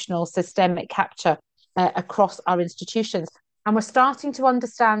institutional systemic capture across our institutions. And we're starting to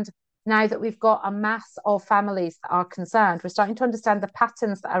understand, now that we've got a mass of families that are concerned, we're starting to understand the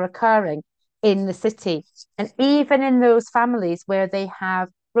patterns that are occurring in the city. And even in those families where they have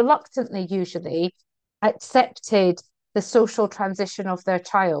reluctantly usually accepted the social transition of their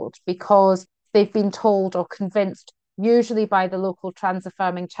child because they've been told or convinced, usually by the local trans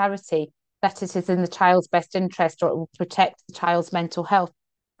affirming charity, that it is in the child's best interest or it will protect the child's mental health.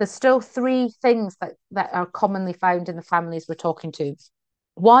 There's still 3 things that are commonly found in the families we're talking to.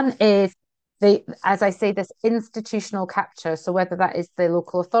 One is, as I say, this institutional capture. So whether that is the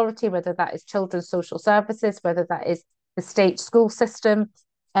local authority, whether that is children's social services, whether that is the state school system,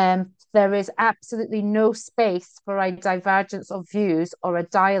 there is absolutely no space for a divergence of views or a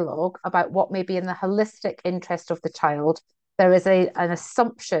dialogue about what may be in the holistic interest of the child. There is an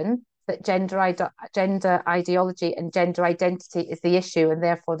assumption that gender ideology and gender identity is the issue, and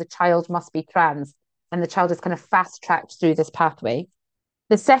therefore the child must be trans, and the child is kind of fast-tracked through this pathway.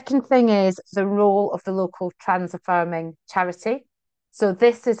 The second thing is the role of the local trans affirming charity. So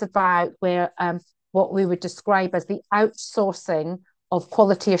this is about where what we would describe as the outsourcing of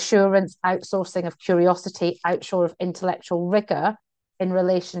quality assurance, outsourcing of curiosity, outsourcing of intellectual rigor in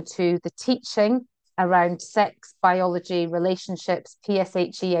relation to the teaching around sex, biology, relationships,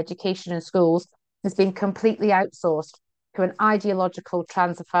 PSHE education in schools has been completely outsourced to an ideological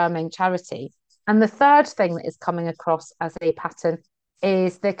trans affirming charity. And the third thing that is coming across as a pattern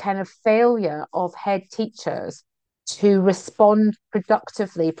is the kind of failure of head teachers to respond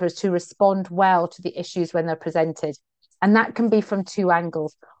productively, to respond well to the issues when they're presented. And that can be from 2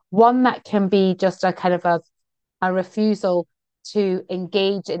 angles. One, that can be just a kind of a refusal to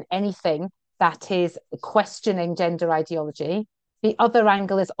engage in anything that is questioning gender ideology. The other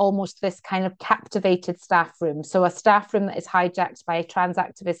angle is almost this kind of captivated staff room. So a staff room that is hijacked by trans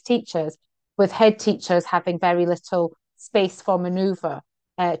activist teachers, with head teachers having very little space for manoeuvre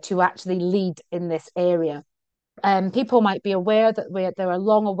to actually lead in this area. People might be aware that there are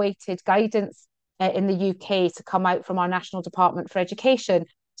long-awaited guidance in the UK to come out from our National Department for Education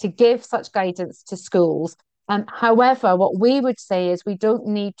to give such guidance to schools. However, what we would say is we don't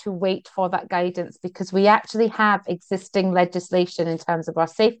need to wait for that guidance because we actually have existing legislation in terms of our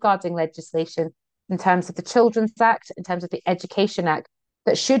safeguarding legislation, in terms of the Children's Act, in terms of the Education Act,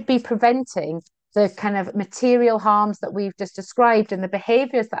 that should be preventing the kind of material harms that we've just described and the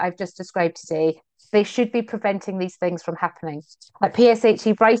behaviours that I've just described today. They should be preventing these things from happening. At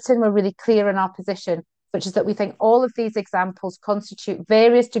PSHE Brighton, we're really clear in our position, which is that we think all of these examples constitute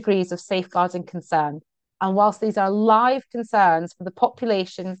various degrees of safeguarding concern. And whilst these are live concerns for the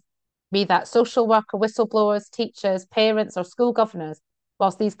population, be that social worker, whistleblowers, teachers, parents, or school governors,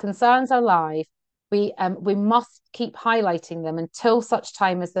 whilst these concerns are live, we must keep highlighting them until such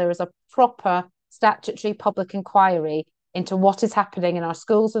time as there is a proper statutory public inquiry into what is happening in our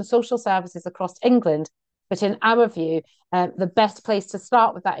schools and social services across England. But in our view, the best place to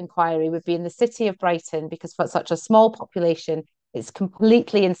start with that inquiry would be in the city of Brighton, because for such a small population, it's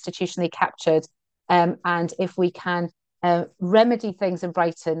completely institutionally captured. And if we can remedy things in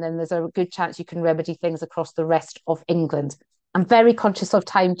Brighton, then there's a good chance you can remedy things across the rest of England. I'm very conscious of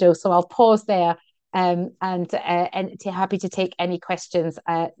time, Jo, so I'll pause there and happy to take any questions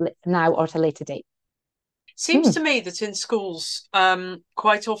now or at a later date. Seems to me that in schools,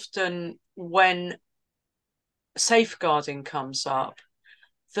 quite often when safeguarding comes up,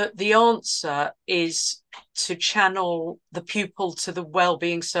 that the answer is to channel the pupil to the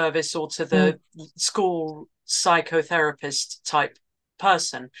wellbeing service or to the school psychotherapist type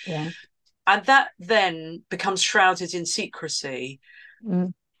person. Yeah. And that then becomes shrouded in secrecy.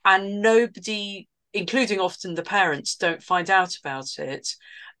 And nobody, including often the parents, don't find out about it.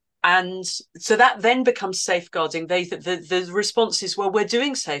 And so that then becomes safeguarding. The response is, well, we're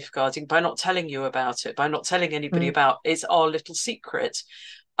doing safeguarding by not telling you about it, by not telling anybody about it. It's our little secret,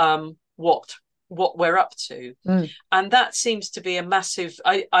 what we're up to. And that seems to be a massive,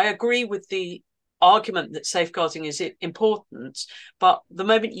 I agree with the argument that safeguarding is important, but the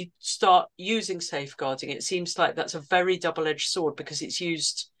moment you start using safeguarding, it seems like that's a very double-edged sword, because it's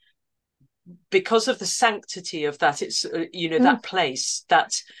used because of the sanctity of that. It's that place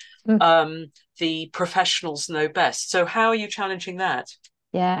that the professionals know best. So how are you challenging that?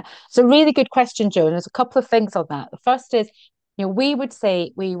 Yeah, it's a really good question, Joan. There's a couple of things on that. The first is, we would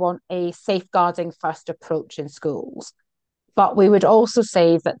say we want a safeguarding first approach in schools, but we would also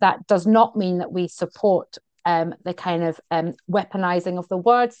say that does not mean that we support the kind of weaponizing of the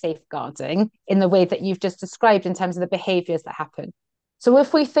word safeguarding in the way that you've just described in terms of the behaviours that happen. So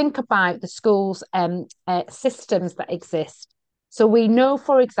if we think about the schools' systems that exist, so we know,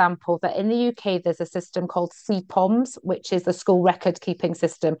 for example, that in the UK there's a system called CPOMS, which is the school record keeping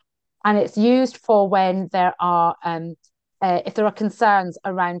system, and it's used for when there are if there are concerns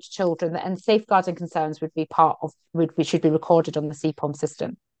around children, and safeguarding concerns should be recorded on the CPOM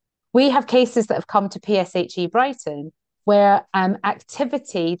system. We have cases that have come to PSHE Brighton where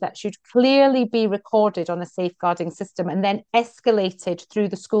activity that should clearly be recorded on a safeguarding system and then escalated through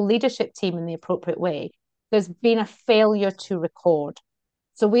the school leadership team in the appropriate way, there's been a failure to record.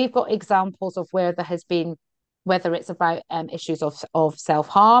 So we've got examples of where there has been, whether it's about issues of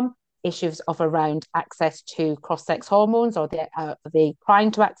self-harm, issues of around access to cross-sex hormones, or the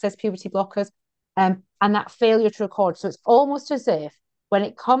trying to access puberty blockers, and that failure to record. So it's almost as if when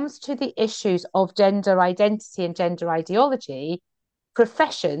it comes to the issues of gender identity and gender ideology,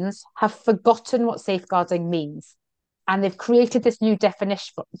 professions have forgotten what safeguarding means. And they've created this new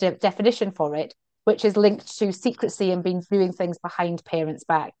definition for it, which is linked to secrecy and been doing things behind parents'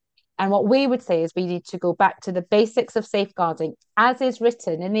 back. And what we would say is we need to go back to the basics of safeguarding as is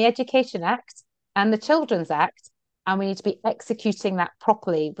written in the Education Act and the Children's Act, and we need to be executing that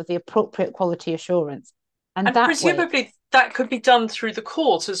properly with the appropriate quality assurance. And that presumably that could be done through the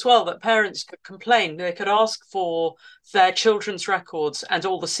court as well, that parents could complain. They could ask for their children's records and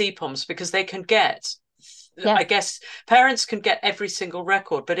all the CPOMs, because they can get, I guess, parents can get every single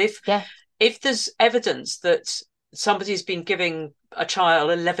record. But if there's evidence that somebody's been giving a child,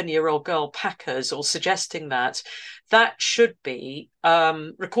 11-year-old girl, Packers, or suggesting that should be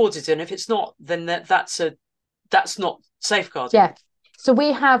recorded. And if it's not, then that's not safeguarding. Yeah. So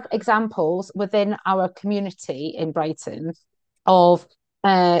we have examples within our community in Brighton of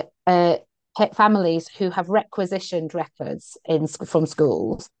families who have requisitioned records from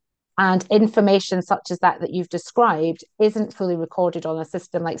schools, and information such as that you've described isn't fully recorded on a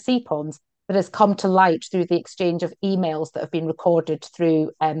system like CPOMS, that has come to light through the exchange of emails that have been recorded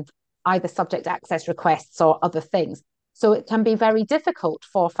through either subject access requests or other things. So it can be very difficult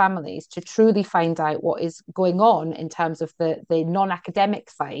for families to truly find out what is going on in terms of the non-academic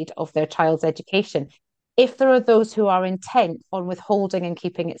side of their child's education, if there are those who are intent on withholding and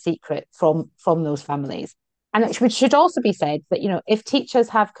keeping it secret from those families. And it should also be said that, if teachers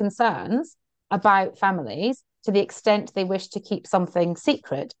have concerns about families to the extent they wish to keep something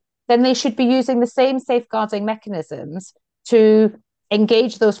secret, then they should be using the same safeguarding mechanisms to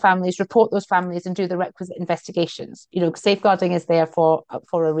engage those families, report those families, and do the requisite investigations. Safeguarding is there for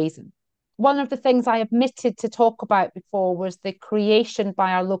a reason. One of the things I omitted to talk about before was the creation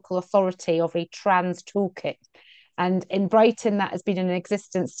by our local authority of a trans toolkit. And in Brighton, that has been in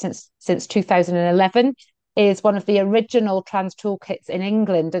existence since 2011. It is one of the original trans toolkits in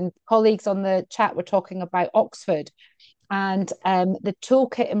England. And colleagues on the chat were talking about Oxford. And the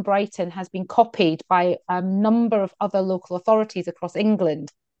toolkit in Brighton has been copied by a number of other local authorities across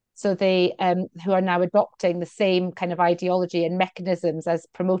England. So they who are now adopting the same kind of ideology and mechanisms as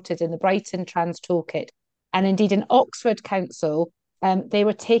promoted in the Brighton Trans Toolkit. And indeed in Oxford Council, they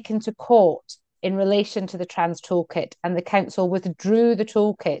were taken to court in relation to the Trans Toolkit, and the council withdrew the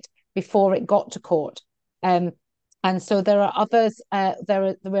toolkit before it got to court. And so there are others,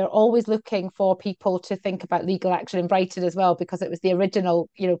 we're always looking for people to think about legal action in Brighton as well, because it was the original,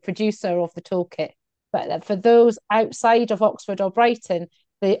 producer of the toolkit. But for those outside of Oxford or Brighton,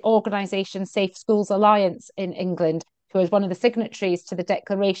 the organisation Safe Schools Alliance in England, who is one of the signatories to the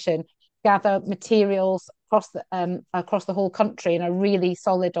declaration, gather materials across the whole country and are really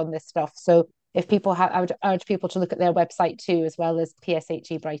solid on this stuff. So if people have, I would urge people to look at their website too, as well as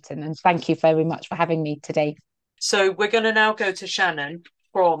PSHE Brighton. And thank you very much for having me today. So we're going to now go to Shannon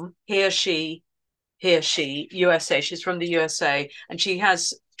from he or she, USA. She's from the USA, and she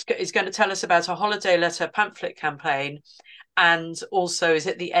is going to tell us about a holiday letter pamphlet campaign, and also is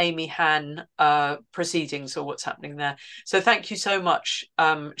it the Amy Han proceedings or what's happening there. So thank you so much,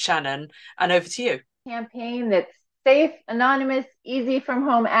 Shannon, and over to you. Campaign that's safe, anonymous, easy from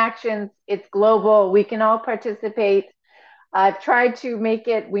home actions. It's global. We can all participate. I've tried to make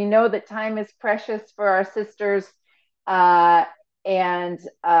it, we know that time is precious for our sisters. I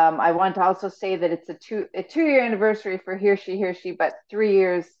want to also say that it's a two-year anniversary for Here She, but 3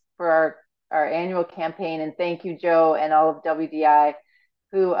 years for our annual campaign. And thank you, Joe, and all of WDI,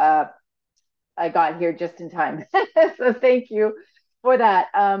 who I got here just in time. So thank you for that.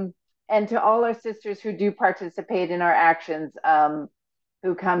 And to all our sisters who do participate in our actions,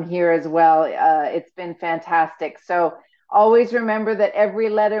 who come here as well. It's been fantastic. So always remember that every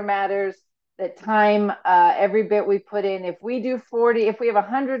letter matters, that time, every bit we put in. If we have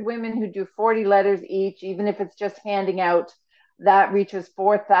 100 women who do 40 letters each, even if it's just handing out, that reaches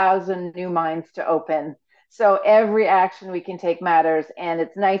 4,000 new minds to open. So every action we can take matters. And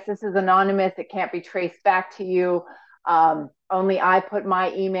it's nice, this is anonymous. It can't be traced back to you. Only I put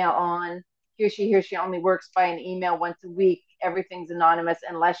my email on. Here she only works by an email once a week. Everything's anonymous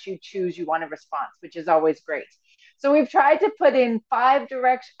unless you choose you want a response, which is always great. So we've tried to put in 5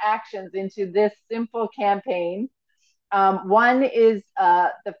 direct actions into this simple campaign. One is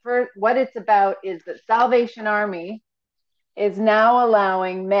what it's about is that Salvation Army is now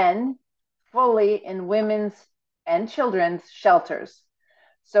allowing men fully in women's and children's shelters.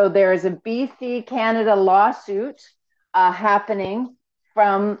 So there is a BC Canada lawsuit happening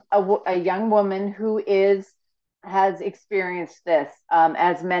from a young woman who has experienced this,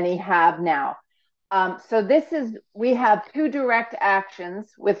 as many have now. So we have 2 direct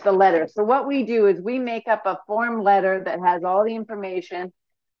actions with the letter. So what we do is we make up a form letter that has all the information,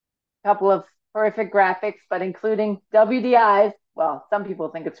 a couple of horrific graphics, but including WDI's, well, some people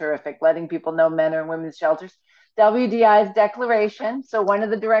think it's horrific, letting people know men are in women's shelters, WDI's declaration. So one of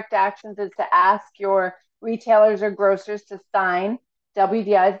the direct actions is to ask your retailers or grocers to sign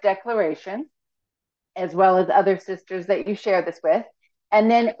WDI's declaration, as well as other sisters that you share this with. And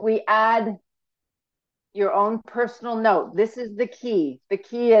then we add your own personal note. This is the key. The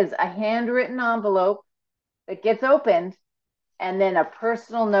key is a handwritten envelope that gets opened, and then a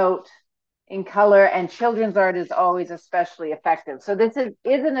personal note in color, and children's art is always especially effective. So this is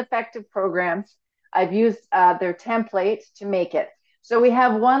an effective program. I've used their template to make it. So we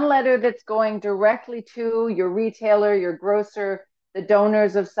have one letter that's going directly to your retailer, your grocer, the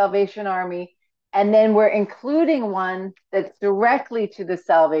donors of Salvation Army, and then we're including one that's directly to the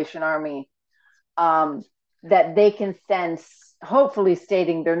Salvation Army, that they can send, hopefully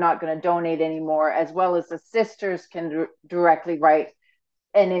stating they're not going to donate anymore, as well as the sisters can directly write,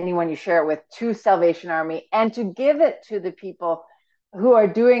 and anyone you share it with, to Salvation Army, and to give it to the people who are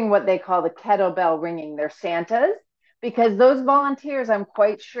doing what they call the kettlebell ringing. They're Santas, because those volunteers, I'm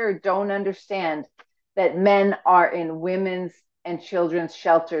quite sure, don't understand that men are in women's and children's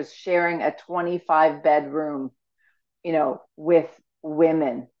shelters sharing a 25-bed room, with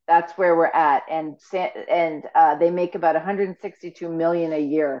women. That's where we're at. And they make about 162 million a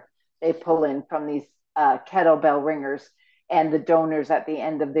year they pull in from these kettlebell ringers and the donors at the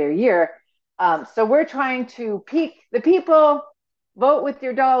end of their year. So we're trying to pique the people, vote with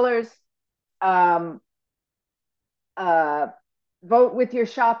your dollars, vote with your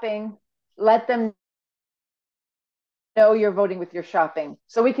shopping, let them know you're voting with your shopping.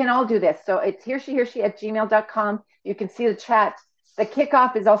 So we can all do this. So it's hereshi@gmail.com. You can see the chat. The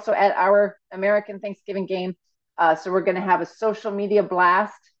kickoff is also at our American Thanksgiving game. So we're going to have a social media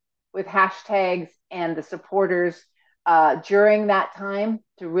blast with hashtags and the supporters during that time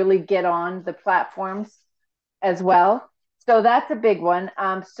to really get on the platforms as well. So that's a big one.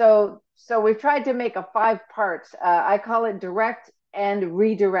 So we've tried to make a 5-part, I call it direct and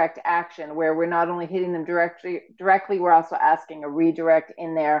redirect action, where we're not only hitting them directly, we're also asking a redirect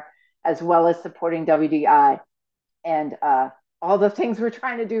in there, as well as supporting WDI and all the things we're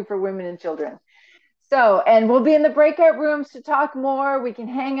trying to do for women and children. So, and we'll be in the breakout rooms to talk more. We can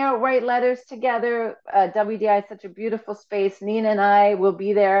hang out, write letters together. WDI is such a beautiful space. Nina and I will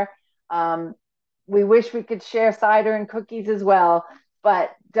be there. We wish we could share cider and cookies as well,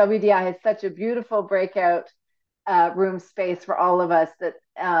 but WDI has such a beautiful breakout room space for all of us that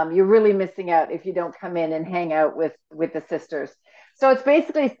you're really missing out if you don't come in and hang out with the sisters. So it's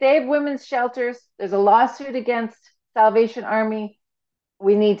basically save women's shelters. There's a lawsuit against Salvation Army.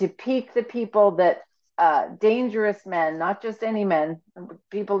 We need to peak the people that dangerous men, not just any men.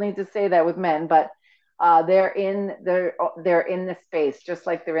 People need to say that with men, but they're in the space, just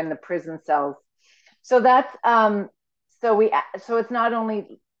like they're in the prison cells. So that's so it's not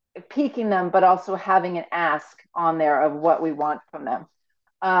only peaking them, but also having an ask on there of what we want from them.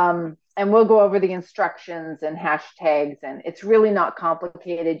 And we'll go over the instructions and hashtags, and it's really not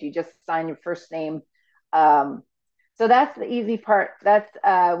complicated. You just sign your first name. So that's the easy part.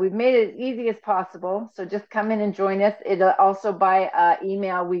 We've made it as easy as possible. So just come in and join us. It'll also by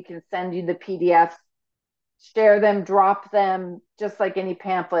email, we can send you the PDFs, share them, drop them, just like any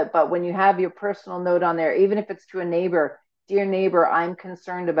pamphlet. But when you have your personal note on there, even if it's to a neighbor, dear neighbor, I'm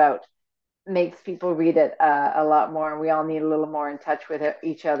concerned about, makes people read it a lot more. And we all need a little more in touch with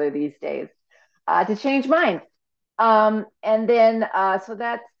each other these days to change minds. And then, so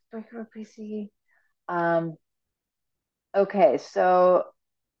that's PC. Okay, so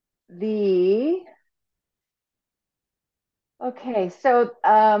the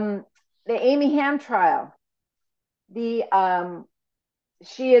Amy Ham trial.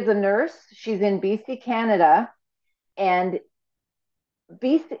 She is a nurse. She's in BC, Canada, and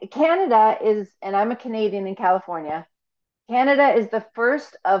Canada is, and I'm a Canadian in California. Canada is the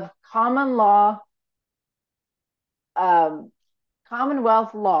first of Commonwealth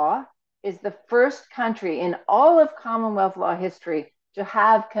law, is the first country in all of Commonwealth law history to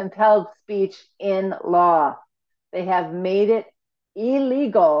have compelled speech in law. They have made it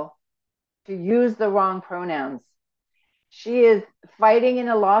illegal to use the wrong pronouns. She is fighting in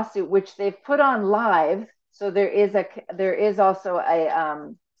a lawsuit, which they've put on live. So there is also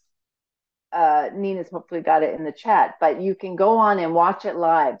a Nina's hopefully got it in the chat, but you can go on and watch it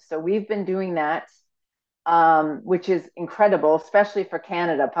live. So we've been doing that, which is incredible, especially for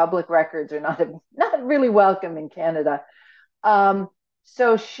Canada. Public records are not really welcome in Canada.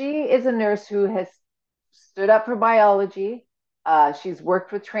 So she is a nurse who has stood up for biology. She's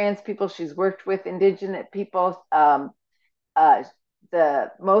worked with trans people. She's worked with Indigenous people,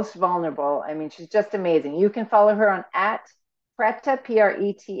 the most vulnerable. I mean, she's just amazing. You can follow her on @Preta,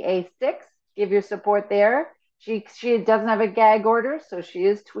 PRETA 6. Give your support there. She doesn't have a gag order, so she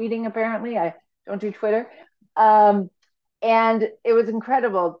is tweeting apparently. I don't do Twitter. And it was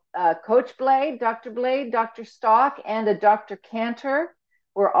incredible. Coach Blade, Dr. Stock, and a Dr. Cantor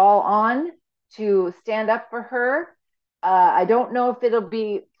were all on to stand up for her. I don't know if it'll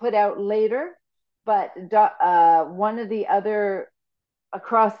be put out later, but one of the other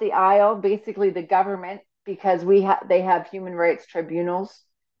across the aisle, basically the government, because they have human rights tribunals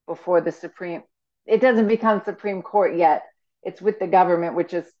before the Supreme. It doesn't become Supreme Court yet. It's with the government,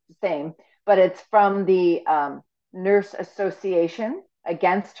 which is the same, but it's from the Nurse Association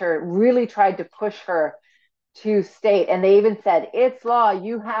against her, really tried to push her to state. And they even said, it's law.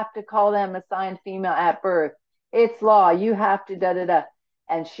 You have to call them assigned female at birth. It's law. You have to da-da-da.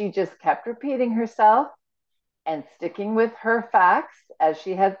 And she just kept repeating herself and sticking with her facts, as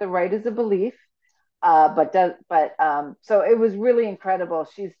she has the right as a belief. So it was really incredible.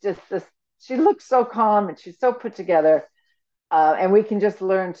 She's just she looks so calm and she's so put together. And we can just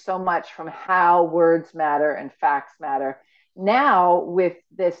learn so much from how words matter and facts matter. Now, with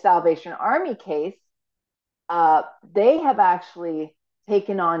the Salvation Army case, they have actually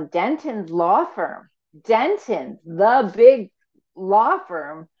taken on Denton's law firm. Denton, the big law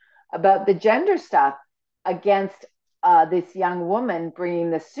firm about the gender stuff, against this young woman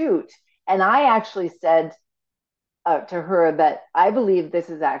bringing the suit. And I actually said to her that I believe this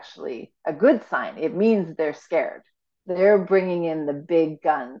is actually a good sign. It means they're scared. They're bringing in the big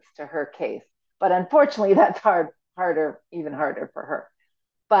guns to her case. But unfortunately, that's even harder for her.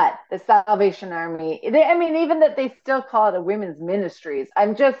 But the Salvation Army, even that they still call it a women's ministries,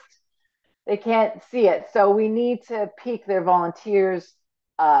 they can't see it. So we need to peak their volunteers,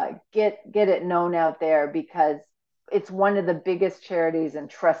 get it known out there, because it's one of the biggest charities and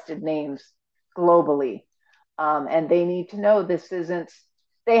trusted names globally. And they need to know this isn't,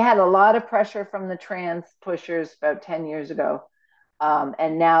 they had a lot of pressure from the trans pushers about 10 years ago.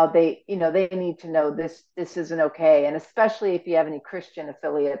 And now they need to know this isn't okay. And especially if you have any Christian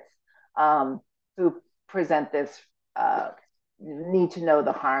affiliates who present this, need to know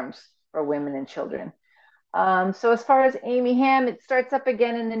the harms for women and children. So as far as Amy Ham, it starts up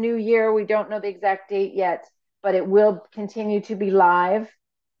again in the new year. We don't know the exact date yet, but it will continue to be live.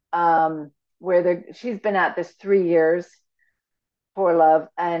 She's been at this 3 years, for love.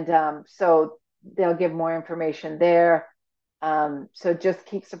 And so they'll give more information there. So just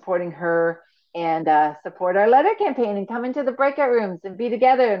keep supporting her. and support our letter campaign and come into the breakout rooms and be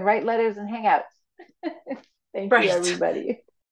together and write letters and hang out. Thank you, everybody.